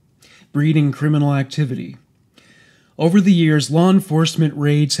 Breeding criminal activity. Over the years, law enforcement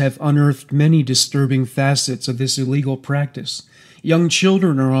raids have unearthed many disturbing facets of this illegal practice. Young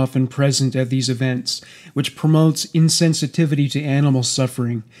children are often present at these events, which promotes insensitivity to animal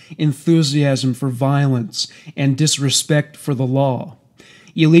suffering, enthusiasm for violence, and disrespect for the law.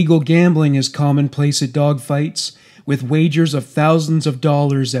 Illegal gambling is commonplace at dogfights, with wagers of thousands of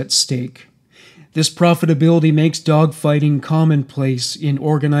dollars at stake. This profitability makes dogfighting commonplace in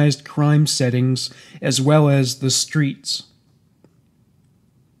organized crime settings as well as the streets.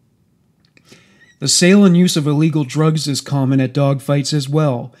 The sale and use of illegal drugs is common at dogfights as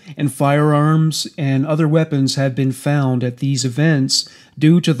well, and firearms and other weapons have been found at these events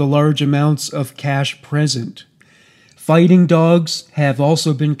due to the large amounts of cash present. Fighting dogs have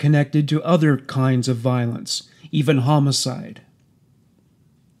also been connected to other kinds of violence, even homicide.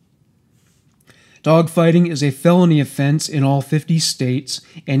 Dogfighting is a felony offense in all 50 states,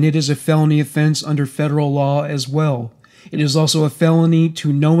 and it is a felony offense under federal law as well. It is also a felony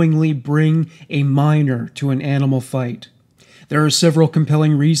to knowingly bring a minor to an animal fight. There are several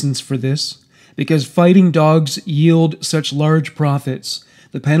compelling reasons for this. Because fighting dogs yield such large profits,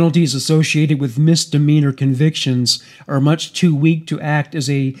 the penalties associated with misdemeanor convictions are much too weak to act as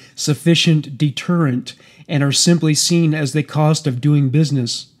a sufficient deterrent and are simply seen as the cost of doing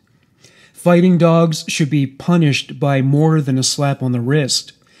business. Fighting dogs should be punished by more than a slap on the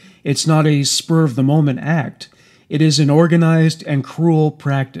wrist. It's not a spur-of-the-moment act. It is an organized and cruel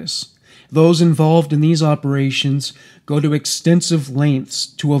practice. Those involved in these operations go to extensive lengths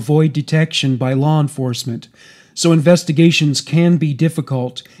to avoid detection by law enforcement, so investigations can be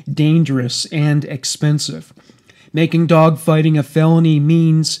difficult, dangerous, and expensive. Making dogfighting a felony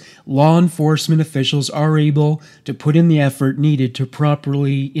means law enforcement officials are able to put in the effort needed to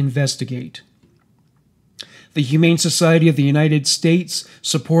properly investigate. The Humane Society of the United States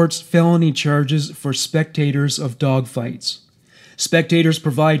supports felony charges for spectators of dogfights. Spectators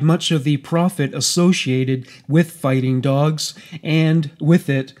provide much of the profit associated with fighting dogs, and with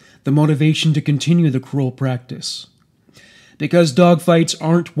it, the motivation to continue the cruel practice. Because dogfights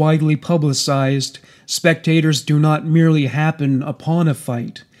aren't widely publicized, spectators do not merely happen upon a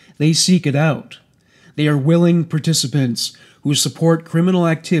fight, they seek it out. They are willing participants who support criminal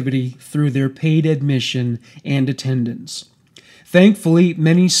activity through their paid admission and attendance. Thankfully,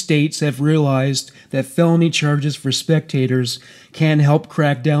 many states have realized that felony charges for spectators can help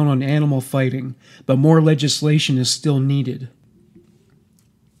crack down on animal fighting, but more legislation is still needed.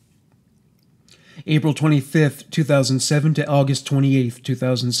 April 25, 2007 to August 28,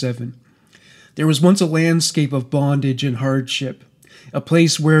 2007. There was once a landscape of bondage and hardship, a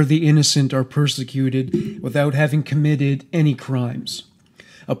place where the innocent are persecuted without having committed any crimes,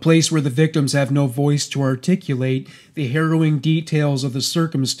 a place where the victims have no voice to articulate the harrowing details of the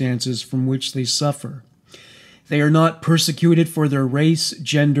circumstances from which they suffer. They are not persecuted for their race,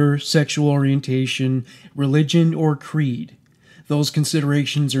 gender, sexual orientation, religion, or creed. Those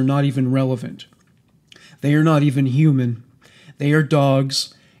considerations are not even relevant. They are not even human. They are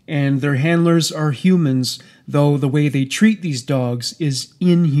dogs, and their handlers are humans, though the way they treat these dogs is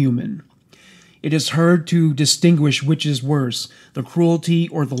inhuman. It is hard to distinguish which is worse, the cruelty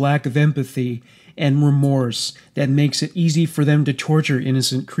or the lack of empathy and remorse that makes it easy for them to torture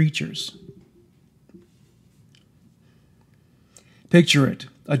innocent creatures. Picture it.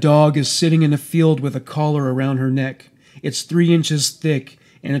 A dog is sitting in a field with a collar around her neck. It's 3 inches thick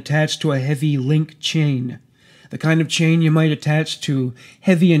and attached to a heavy link chain, the kind of chain you might attach to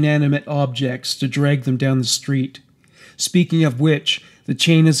heavy inanimate objects to drag them down the street. Speaking of which, the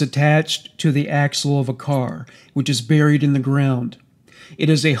chain is attached to the axle of a car, which is buried in the ground. It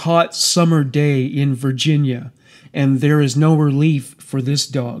is a hot summer day in Virginia, and there is no relief for this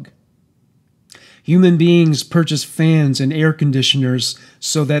dog. Human beings purchase fans and air conditioners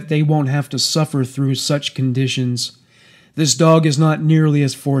so that they won't have to suffer through such conditions. This dog is not nearly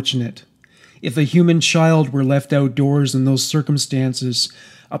as fortunate. If a human child were left outdoors in those circumstances,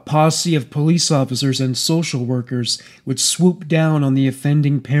 a posse of police officers and social workers would swoop down on the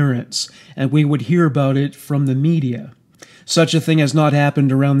offending parents, and we would hear about it from the media. Such a thing has not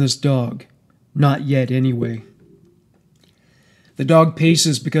happened around this dog. Not yet, anyway. The dog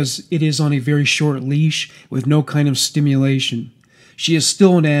paces because it is on a very short leash with no kind of stimulation. She is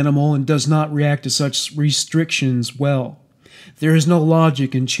still an animal and does not react to such restrictions well. There is no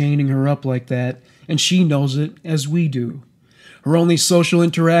logic in chaining her up like that, and she knows it as we do. Her only social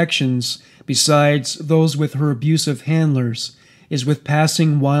interactions, besides those with her abusive handlers, is with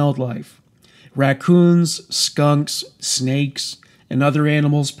passing wildlife. Raccoons, skunks, snakes, and other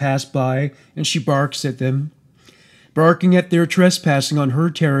animals pass by, and she barks at them. Barking at their trespassing on her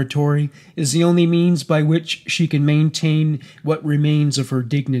territory is the only means by which she can maintain what remains of her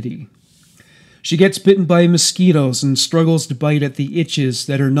dignity. She gets bitten by mosquitoes and struggles to bite at the itches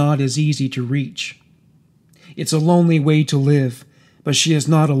that are not as easy to reach. It's a lonely way to live, but she is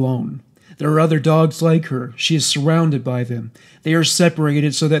not alone. There are other dogs like her. She is surrounded by them. They are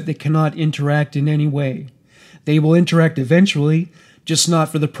separated so that they cannot interact in any way. They will interact eventually, just not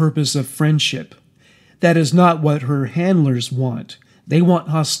for the purpose of friendship. That is not what her handlers want. They want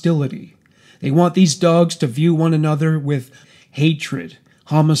hostility. They want these dogs to view one another with hatred,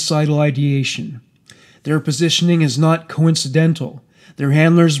 homicidal ideation. Their positioning is not coincidental. Their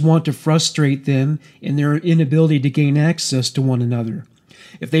handlers want to frustrate them in their inability to gain access to one another.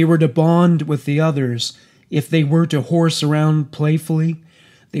 If they were to bond with the others, if they were to horse around playfully,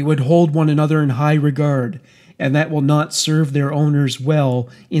 they would hold one another in high regard, and that will not serve their owners well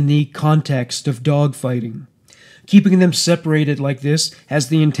in the context of dogfighting. Keeping them separated like this has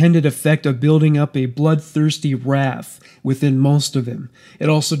the intended effect of building up a bloodthirsty wrath within most of them. It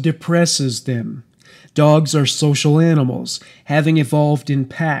also depresses them. Dogs are social animals, having evolved in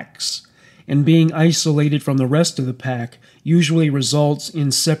packs, and being isolated from the rest of the pack usually results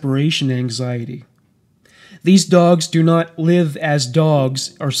in separation anxiety. These dogs do not live as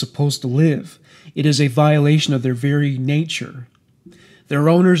dogs are supposed to live. It is a violation of their very nature. Their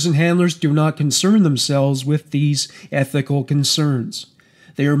owners and handlers do not concern themselves with these ethical concerns.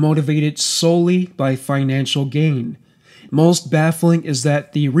 They are motivated solely by financial gain. Most baffling is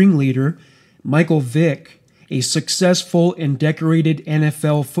that the ringleader, Michael Vick, a successful and decorated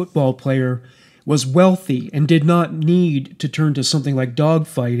NFL football player, was wealthy and did not need to turn to something like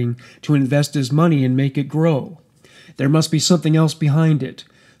dogfighting to invest his money and make it grow. There must be something else behind it,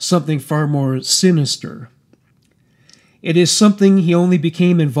 something far more sinister. It is something he only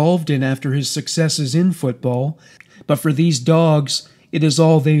became involved in after his successes in football, but for these dogs, it is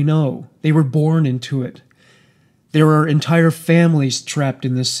all they know. They were born into it. There are entire families trapped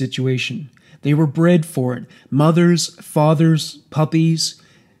in this situation. They were bred for it. Mothers, fathers, puppies.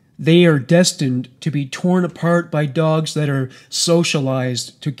 They are destined to be torn apart by dogs that are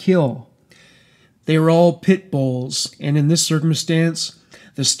socialized to kill. They are all pit bulls, and in this circumstance,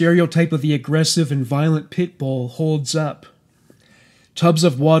 the stereotype of the aggressive and violent pit bull holds up. Tubs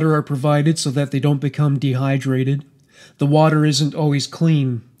of water are provided so that they don't become dehydrated. The water isn't always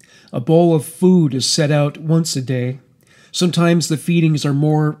clean. A bowl of food is set out once a day. Sometimes the feedings are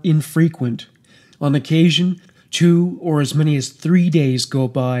more infrequent. On occasion, 2 or as many as 3 days go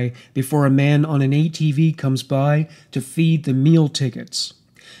by before a man on an ATV comes by to feed the meal tickets.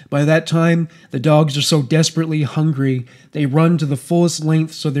 By that time, the dogs are so desperately hungry, they run to the fullest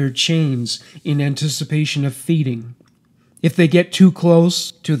lengths of their chains in anticipation of feeding. If they get too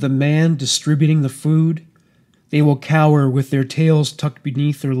close to the man distributing the food, they will cower with their tails tucked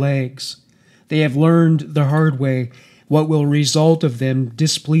beneath their legs. They have learned the hard way what will result of them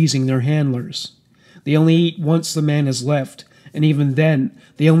displeasing their handlers. They only eat once the man has left, and even then,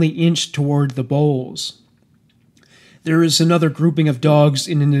 they only inch toward the bowls. There is another grouping of dogs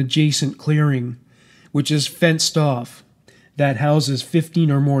in an adjacent clearing, which is fenced off, that houses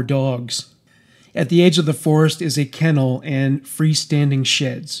 15 or more dogs. At the edge of the forest is a kennel and freestanding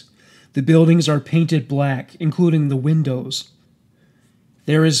sheds. The buildings are painted black, including the windows.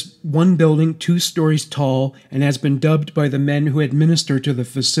 There is one building 2 stories tall and has been dubbed by the men who administer to the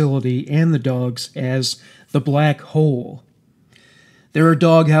facility and the dogs as the Black Hole. There are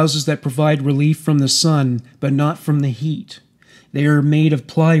dog houses that provide relief from the sun, but not from the heat. They are made of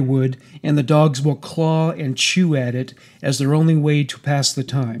plywood, and the dogs will claw and chew at it as their only way to pass the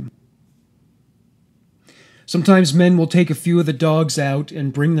time. Sometimes men will take a few of the dogs out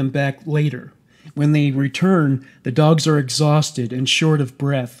and bring them back later. When they return, the dogs are exhausted and short of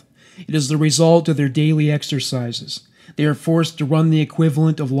breath. It is the result of their daily exercises. They are forced to run the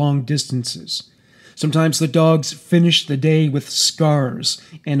equivalent of long distances. Sometimes the dogs finish the day with scars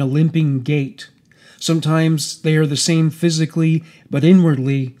and a limping gait. Sometimes they are the same physically, but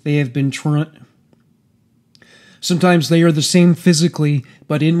inwardly they have been transformed,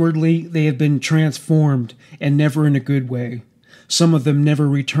 and never in a good way. Some of them never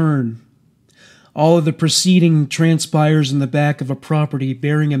return. All of the proceeding transpires in the back of a property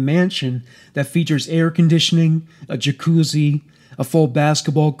bearing a mansion that features air conditioning, a jacuzzi, a full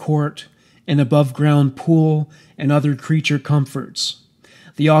basketball court, an above-ground pool, and other creature comforts.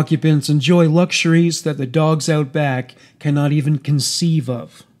 The occupants enjoy luxuries that the dogs out back cannot even conceive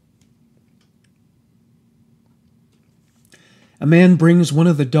of. A man brings one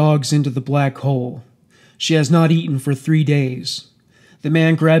of the dogs into the Black Hole. She has not eaten for 3 days. The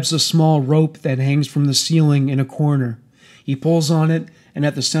man grabs a small rope that hangs from the ceiling in a corner. He pulls on it, and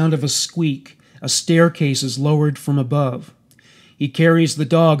at the sound of a squeak, a staircase is lowered from above. He carries the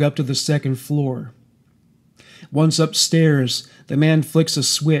dog up to the 2nd floor. Once upstairs, the man flicks a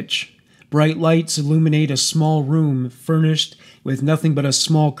switch. Bright lights illuminate a small room furnished with nothing but a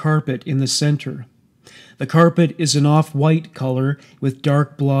small carpet in the center. The carpet is an off-white color with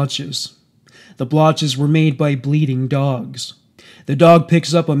dark blotches. The blotches were made by bleeding dogs. The dog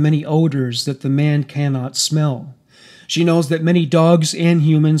picks up on many odors that the man cannot smell. She knows that many dogs and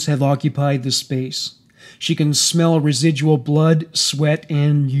humans have occupied the space. She can smell residual blood, sweat,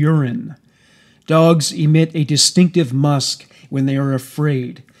 and urine. Dogs emit a distinctive musk when they are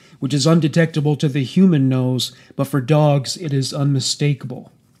afraid, which is undetectable to the human nose, but for dogs it is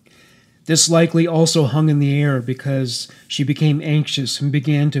unmistakable. This likely also hung in the air because she became anxious and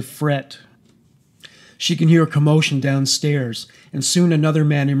began to fret. She can hear a commotion downstairs, and soon another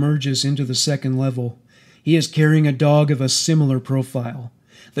man emerges into the 2nd level. He is carrying a dog of a similar profile.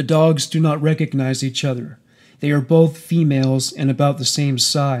 The dogs do not recognize each other. They are both females and about the same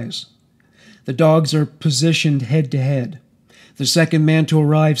size. The dogs are positioned head to head. The 2nd man to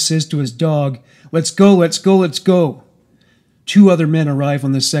arrive says to his dog, "Let's go, let's go, let's go." 2 other men arrive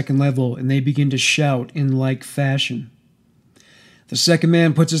on the 2nd level, and they begin to shout in like fashion. The 2nd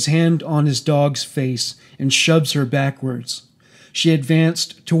man puts his hand on his dog's face and shoves her backwards. She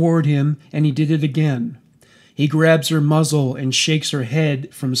advanced toward him, and he did it again. He grabs her muzzle and shakes her head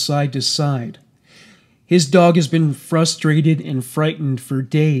from side to side. His dog has been frustrated and frightened for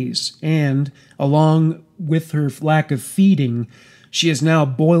days, and, along with her lack of feeding, she is now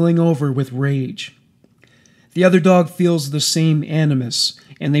boiling over with rage. The other dog feels the same animus,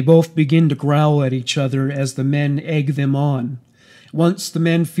 and they both begin to growl at each other as the men egg them on. Once the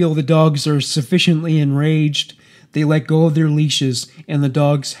men feel the dogs are sufficiently enraged, they let go of their leashes, and the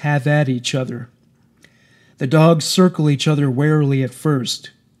dogs have at each other. The dogs circle each other warily at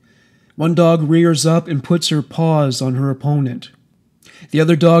first. One dog rears up and puts her paws on her opponent. The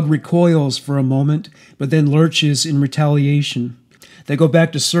other dog recoils for a moment, but then lurches in retaliation. They go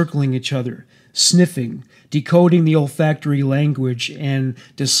back to circling each other, sniffing, decoding the olfactory language, and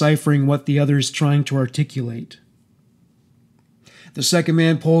deciphering what the other is trying to articulate. The 2nd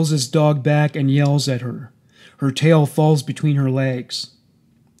man pulls his dog back and yells at her. Her tail falls between her legs.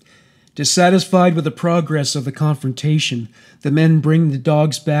 Dissatisfied with the progress of the confrontation, the men bring the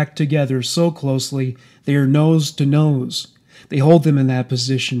dogs back together so closely they are nose to nose. They hold them in that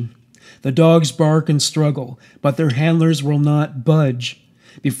position. The dogs bark and struggle, but their handlers will not budge.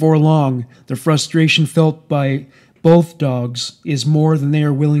 Before long, the frustration felt by both dogs is more than they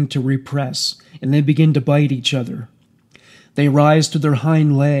are willing to repress, and they begin to bite each other. They rise to their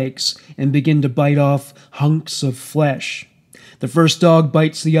hind legs and begin to bite off hunks of flesh. The first dog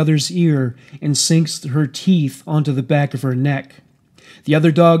bites the other's ear and sinks her teeth onto the back of her neck. The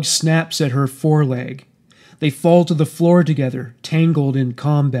other dog snaps at her foreleg. They fall to the floor together, tangled in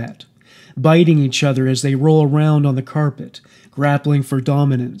combat, biting each other as they roll around on the carpet, grappling for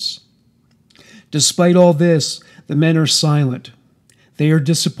dominance. Despite all this, the men are silent. They are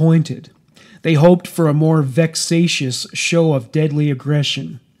disappointed. They hoped for a more vexatious show of deadly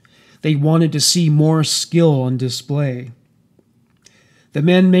aggression. They wanted to see more skill on display. The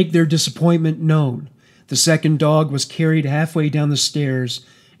men make their disappointment known. The second dog was carried halfway down the stairs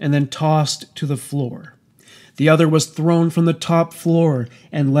and then tossed to the floor. The other was thrown from the top floor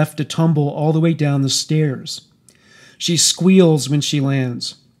and left to tumble all the way down the stairs. She squeals when she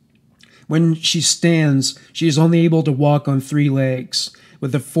lands. When she stands, she is only able to walk on 3 legs,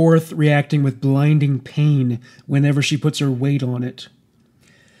 with the fourth reacting with blinding pain whenever she puts her weight on it.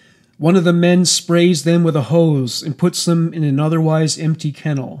 One of the men sprays them with a hose and puts them in an otherwise empty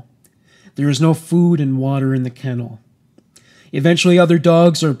kennel. There is no food and water in the kennel. Eventually, other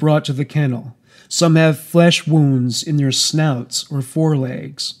dogs are brought to the kennel. Some have flesh wounds in their snouts or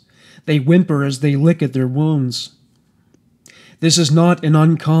forelegs. They whimper as they lick at their wounds. This is not an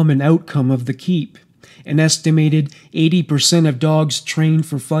uncommon outcome of the keep. An estimated 80% of dogs trained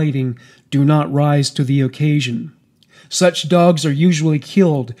for fighting do not rise to the occasion. Such dogs are usually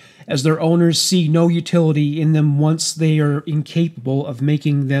killed, as their owners see no utility in them once they are incapable of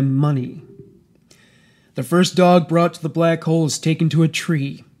making them money. The first dog brought to the black hole is taken to a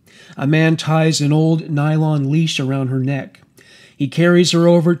tree. A man ties an old nylon leash around her neck. He carries her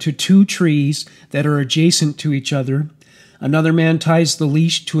over to 2 trees that are adjacent to each other. Another man ties the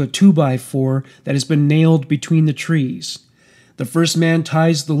leash to a 2x4 that has been nailed between the trees. The first man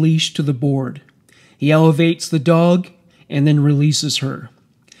ties the leash to the board. He elevates the dog and then releases her.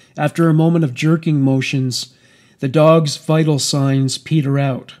 After a moment of jerking motions, the dog's vital signs peter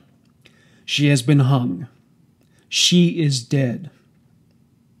out. She has been hung. She is dead.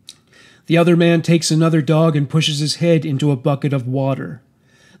 The other man takes another dog and pushes his head into a bucket of water.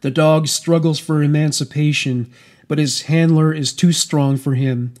 The dog struggles for emancipation, but his handler is too strong for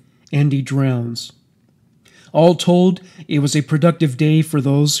him, and he drowns. All told, it was a productive day for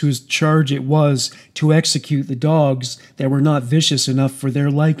those whose charge it was to execute the dogs that were not vicious enough for their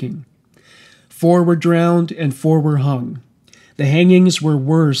liking. 4 were drowned and 4 were hung. The hangings were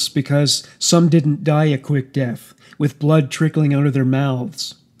worse because some didn't die a quick death, with blood trickling out of their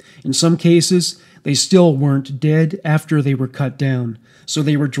mouths. In some cases, they still weren't dead after they were cut down, so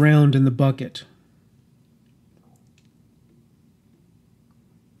they were drowned in the bucket.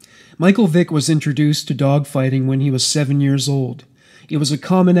 Michael Vick was introduced to dogfighting when he was 7 years old. It was a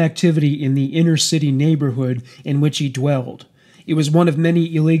common activity in the inner-city neighborhood in which he dwelled. It was one of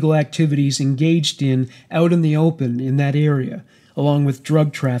many illegal activities engaged in out in the open in that area, along with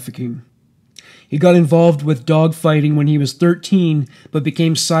drug trafficking. He got involved with dogfighting when he was 13, but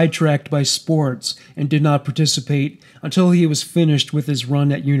became sidetracked by sports and did not participate until he was finished with his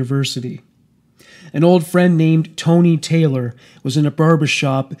run at university. An old friend named Tony Taylor was in a barber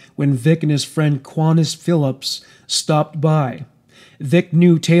shop when Vic and his friend Quantis Phillips stopped by. Vic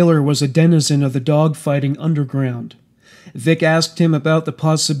knew Taylor was a denizen of the dogfighting underground. Vic asked him about the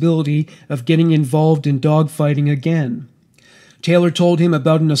possibility of getting involved in dogfighting again. Taylor told him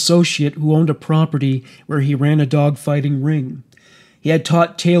about an associate who owned a property where he ran a dogfighting ring. He had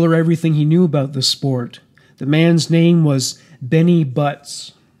taught Taylor everything he knew about the sport. The man's name was Benny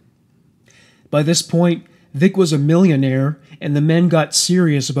Butts. By this point, Vic was a millionaire, and the men got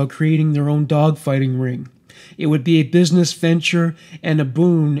serious about creating their own dogfighting ring. It would be a business venture and a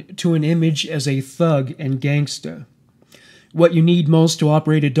boon to an image as a thug and gangsta. What you need most to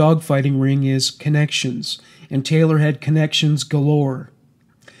operate a dogfighting ring is connections, and Taylor had connections galore.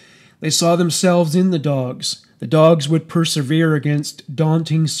 They saw themselves in the dogs. The dogs would persevere against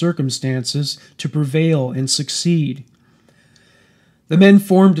daunting circumstances to prevail and succeed. The men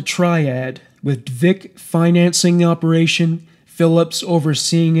formed a triad, with Vic financing the operation, Phillips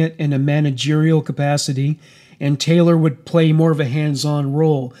overseeing it in a managerial capacity, and Taylor would play more of a hands-on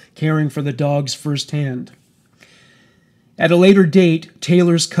role, caring for the dogs firsthand. At a later date,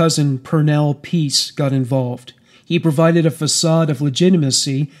 Taylor's cousin Pernell Peace got involved. He provided a facade of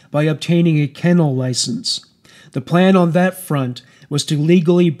legitimacy by obtaining a kennel license. The plan on that front was to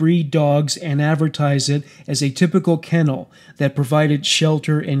legally breed dogs and advertise it as a typical kennel that provided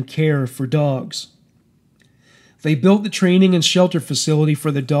shelter and care for dogs. They built the training and shelter facility for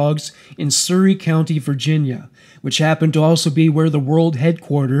the dogs in Surry County, Virginia, which happened to also be where the world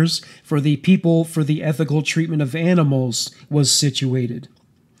headquarters for the People for the Ethical Treatment of Animals was situated.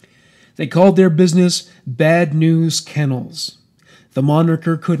 They called their business Bad News Kennels. The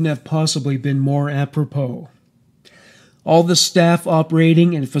moniker couldn't have possibly been more apropos. All the staff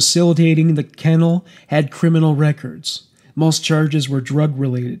operating and facilitating the kennel had criminal records. Most charges were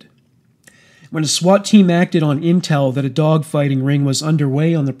drug-related. When a SWAT team acted on intel that a dogfighting ring was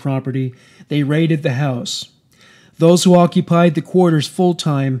underway on the property, they raided the house. Those who occupied the quarters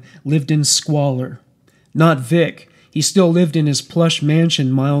full-time lived in squalor. Not Vic. He still lived in his plush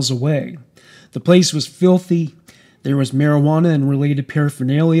mansion miles away. The place was filthy. There was marijuana and related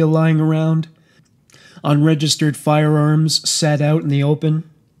paraphernalia lying around. Unregistered firearms sat out in the open.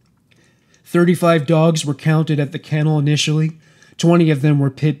 35 dogs were counted at the kennel initially. 20 of them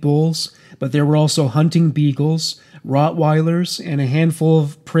were pit bulls, but there were also hunting beagles, Rottweilers, and a handful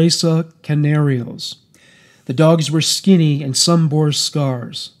of Presa Canarios. The dogs were skinny and some bore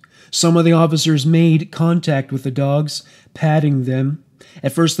scars. Some of the officers made contact with the dogs, patting them.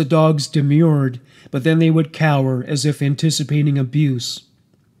 At first the dogs demurred, but then they would cower as if anticipating abuse.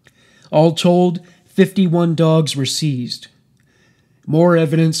 All told, 51 dogs were seized. More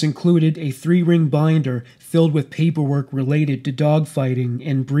evidence included a 3-ring binder filled with paperwork related to dogfighting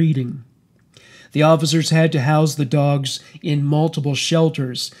and breeding. The officers had to house the dogs in multiple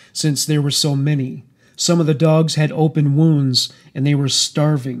shelters since there were so many. Some of the dogs had open wounds and they were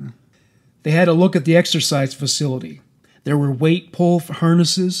starving. They had a look at the exercise facility. There were weight pull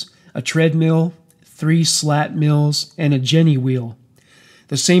harnesses, a treadmill, 3 slat mills, and a Jenny wheel.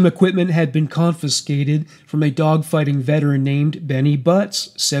 The same equipment had been confiscated from a dogfighting veteran named Benny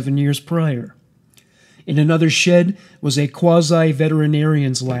Butts 7 years prior. In another shed was a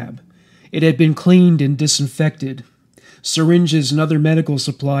quasi-veterinarian's lab. It had been cleaned and disinfected. Syringes and other medical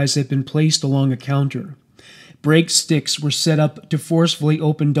supplies had been placed along a counter. Brake sticks were set up to forcefully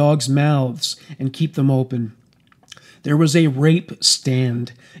open dogs' mouths and keep them open. There was a rape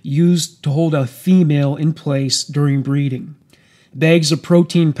stand used to hold a female in place during breeding. Bags of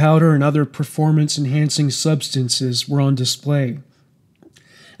protein powder and other performance-enhancing substances were on display.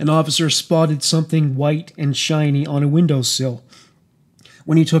 An officer spotted something white and shiny on a windowsill.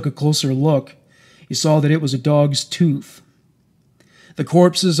 When he took a closer look, he saw that it was a dog's tooth. The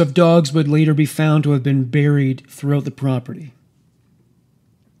corpses of dogs would later be found to have been buried throughout the property.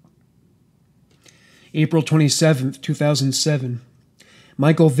 April 27, 2007.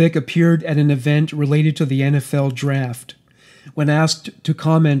 Michael Vick appeared at an event related to the NFL draft. When asked to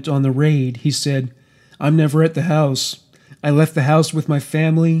comment on the raid, he said, "I'm never at the house. I left the house with my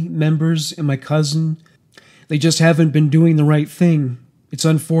family members and my cousin. They just haven't been doing the right thing. It's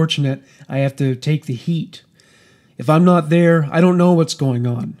unfortunate I have to take the heat. If I'm not there, I don't know what's going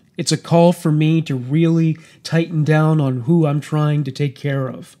on. It's a call for me to really tighten down on who I'm trying to take care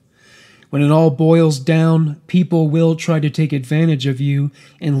of. When it all boils down, people will try to take advantage of you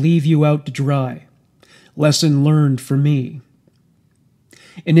and leave you out to dry. Lesson learned for me."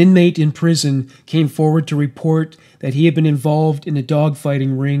 An inmate in prison came forward to report that he had been involved in a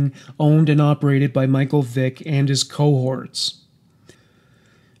dogfighting ring owned and operated by Michael Vick and his cohorts.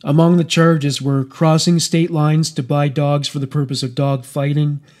 Among the charges were crossing state lines to buy dogs for the purpose of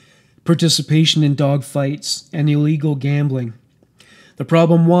dogfighting, participation in dogfights, and illegal gambling. The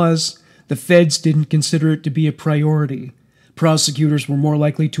problem was, the feds didn't consider it to be a priority. Prosecutors were more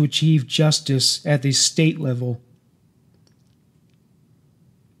likely to achieve justice at the state level.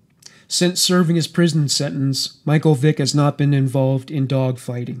 Since serving his prison sentence, Michael Vick has not been involved in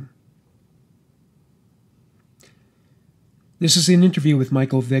dogfighting. This is an interview with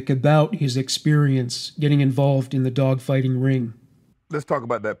Michael Vick about his experience getting involved in the dogfighting ring. Let's talk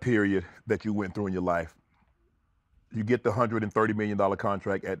about that period that you went through in your life. You get the $130 million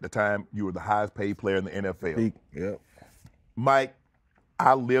contract. At the time, you were the highest paid player in the NFL. Yep. Mike,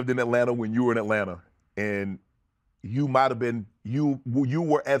 I lived in Atlanta when you were in Atlanta, and you might have been, you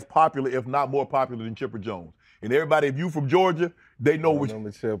were as popular, if not more popular than Chipper Jones. And everybody, if you from Georgia, they know which.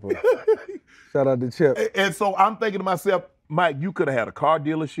 Chipper. Shout out to Chip. And so I'm thinking to myself, Mike, you could have had a car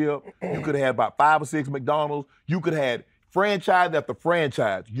dealership. You could have had about 5 or 6 McDonald's. You could have had franchise after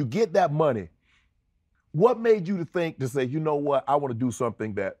franchise. You get that money. What made you to think to say, you know what, I want to do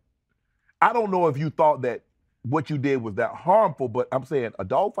something that, I don't know if you thought that what you did was that harmful, but I'm saying a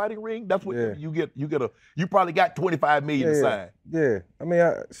dogfighting ring, that's what you probably got 25 million aside. Yeah, I mean,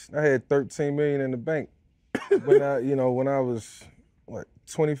 I had 13 million in the bank when I was,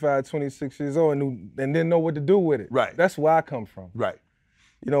 25, 26 years old and didn't know what to do with it. Right. That's where I come from. Right.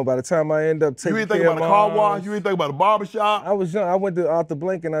 By the time I end up taking You ain't think about a car wash? You ain't think about a barbershop? I was young. I went to Arthur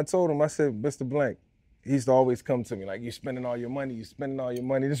Blank and I told him, I said, Mr. Blank, he used to always come to me like, you spending all your money,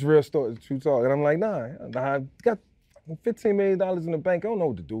 This is real story, true talk. And I'm like, nah, I got $15 million in the bank. I don't know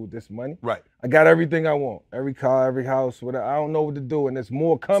what to do with this money. Right. I got everything I want. Every car, every house, whatever. I don't know what to do, and there's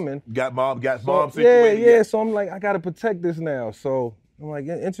more coming. Got mom situated. Yeah. So I'm like, I got to protect this now. So I'm like,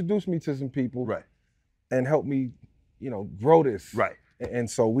 introduce me to some people. Right. And help me, grow this. Right. And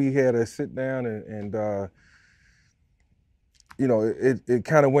so we had to sit down and it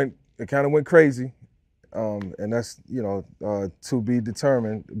kind of went crazy. And that's, to be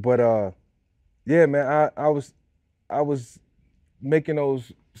determined. But yeah, man, I was taking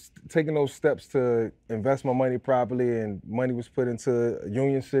those steps to invest my money properly, and money was put into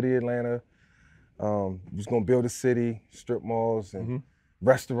Union City, Atlanta, was gonna build a city, strip malls, and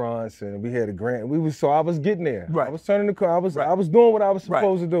restaurants, and we had a grant. So I was getting there. Right. I was turning the car. I was doing what I was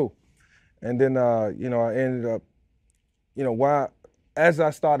supposed to do. And then you know, I ended up, you know, as I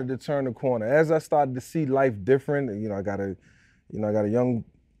started to turn the corner, as I started to see life different, you know, I got a young,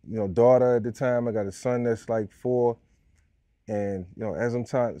 you know, daughter at the time. I got a son that's like 4, and you know, as I'm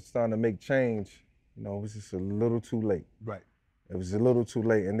starting to make change, you know, it was just a little too late. Right. It was a little too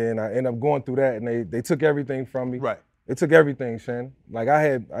late, and then I ended up going through that, and they took everything from me. Right. They took everything, Shannon. Like I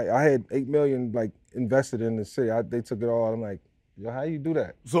had $8 million like invested in the city. They took it all. I'm like, yo, how you do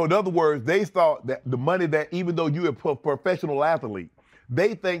that? So in other words, they thought that the money that, even though you're a professional athlete,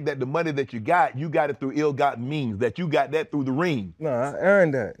 they think that the money that you got it through ill-gotten means, that you got that through the ring. No, I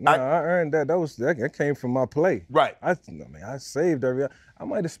earned that. I earned that. That came from my play. Right. I saved I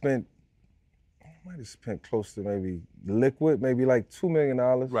might have spent close to maybe liquid, maybe like $2 million.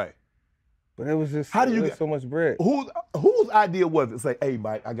 Right. But it was just so much bread. Whose idea was it? Say, hey,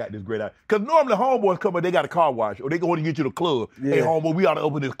 Mike, I got this great idea. Because normally homeboys come up, they got a car wash, or they go to get you the club. Yeah. Hey, homeboy, we ought to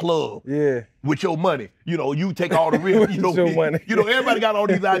open this club. Yeah. With your money. You know, you take all the risk. You know, your money. You know, everybody got all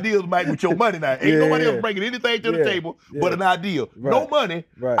these ideas, Mike, with your money now. Ain't nobody else bringing anything to the table but an idea. Right. No money,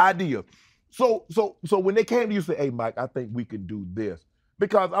 idea. So when they came to you, say, hey, Mike, I think we can do this.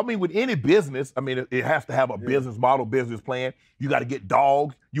 Because, I mean, with any business, I mean, it has to have a business model, business plan. You got to get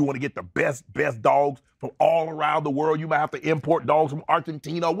dogs. You want to get the best dogs from all around the world. You might have to import dogs from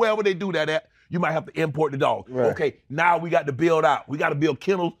Argentina, wherever they do that at. You might have to import the dogs. Right. Okay, now we got to build out. We got to build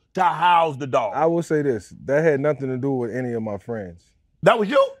kennels to house the dogs. I will say this, that had nothing to do with any of my friends. That was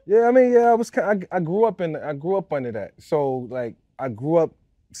you? Yeah, I mean, yeah, I grew up under that. So, like, I grew up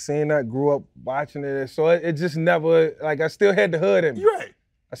seeing that, grew up watching it. So it just never, like, I still had the hood in me. Right.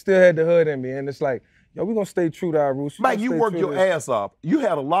 I still had the hood in me. And it's like, yo, we're going to stay true to our roots. Mike, you worked your ass off. You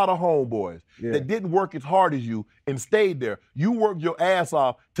had a lot of homeboys that didn't work as hard as you and stayed there. You worked your ass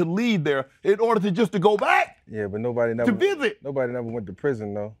off to leave there in order to just to go back. Yeah, but nobody never. To visit. Nobody never went to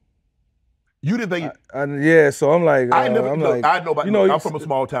prison, though. You didn't think? Yeah, so I'm like, I know about. you know, I'm from a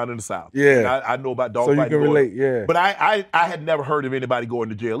small town in the South. Yeah, and I know about dog so fighting. So you can relate, yeah. But I had never heard of anybody going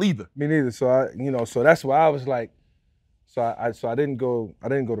to jail either. Me neither. So so that's why I was like, so I didn't go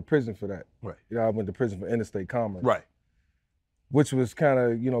to prison for that. Right. You know, I went to prison for interstate commerce. Right. Which was kind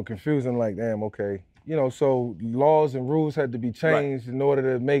of confusing. Like, damn, okay. You know, so laws and rules had to be changed in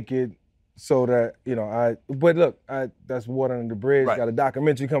order to make it so that, but look, that's water under the bridge. Got a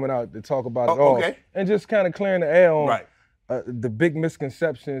documentary coming out to talk about it all. Okay. And just kind of clearing the air on right. The big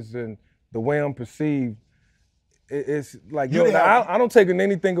misconceptions and the way I'm perceived. It's like, I don't take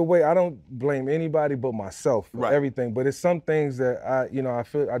anything away. I don't blame anybody but myself for everything. But it's some things that I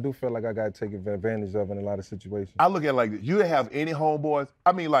do feel like I got to take advantage of in a lot of situations. I look at it like this. You didn't have any homeboys?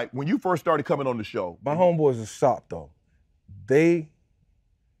 I mean, like, when you first started coming on the show. My homeboys are sharp, though. They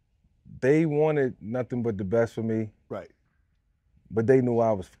wanted nothing but the best for me. Right. But they knew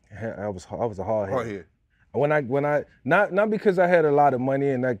I was a hard head. Hard head. Not because I had a lot of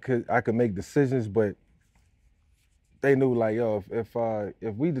money and I could make decisions, but they knew, like, yo, if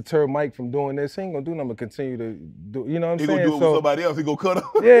we deter Mike from doing this, he ain't gonna do nothing but continue to do. You know what I'm saying? He gonna do it with somebody else. He gonna cut him.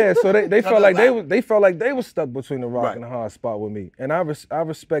 Yeah. So they felt like they felt like they were stuck between the rock and the hard spot with me, and I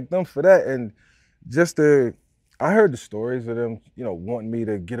respect them for that. And I heard the stories of them, wanting me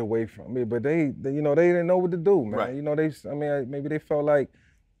to get away from me, but they didn't know what to do, man. Right. Maybe they felt like,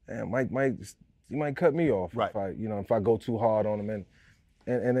 damn, Mike he might cut me off if I go too hard on him,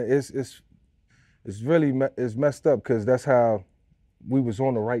 and it's really messed up because that's how we was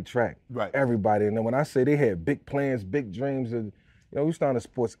on the right track. Right. Everybody. And then when I say they had big plans, big dreams, and we started a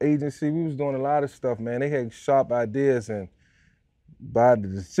sports agency. We was doing a lot of stuff, man. They had sharp ideas, and by the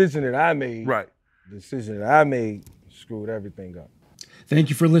decision that I made, screwed everything up. Thank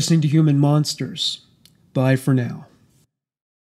you for listening to Human Monsters. Bye for now.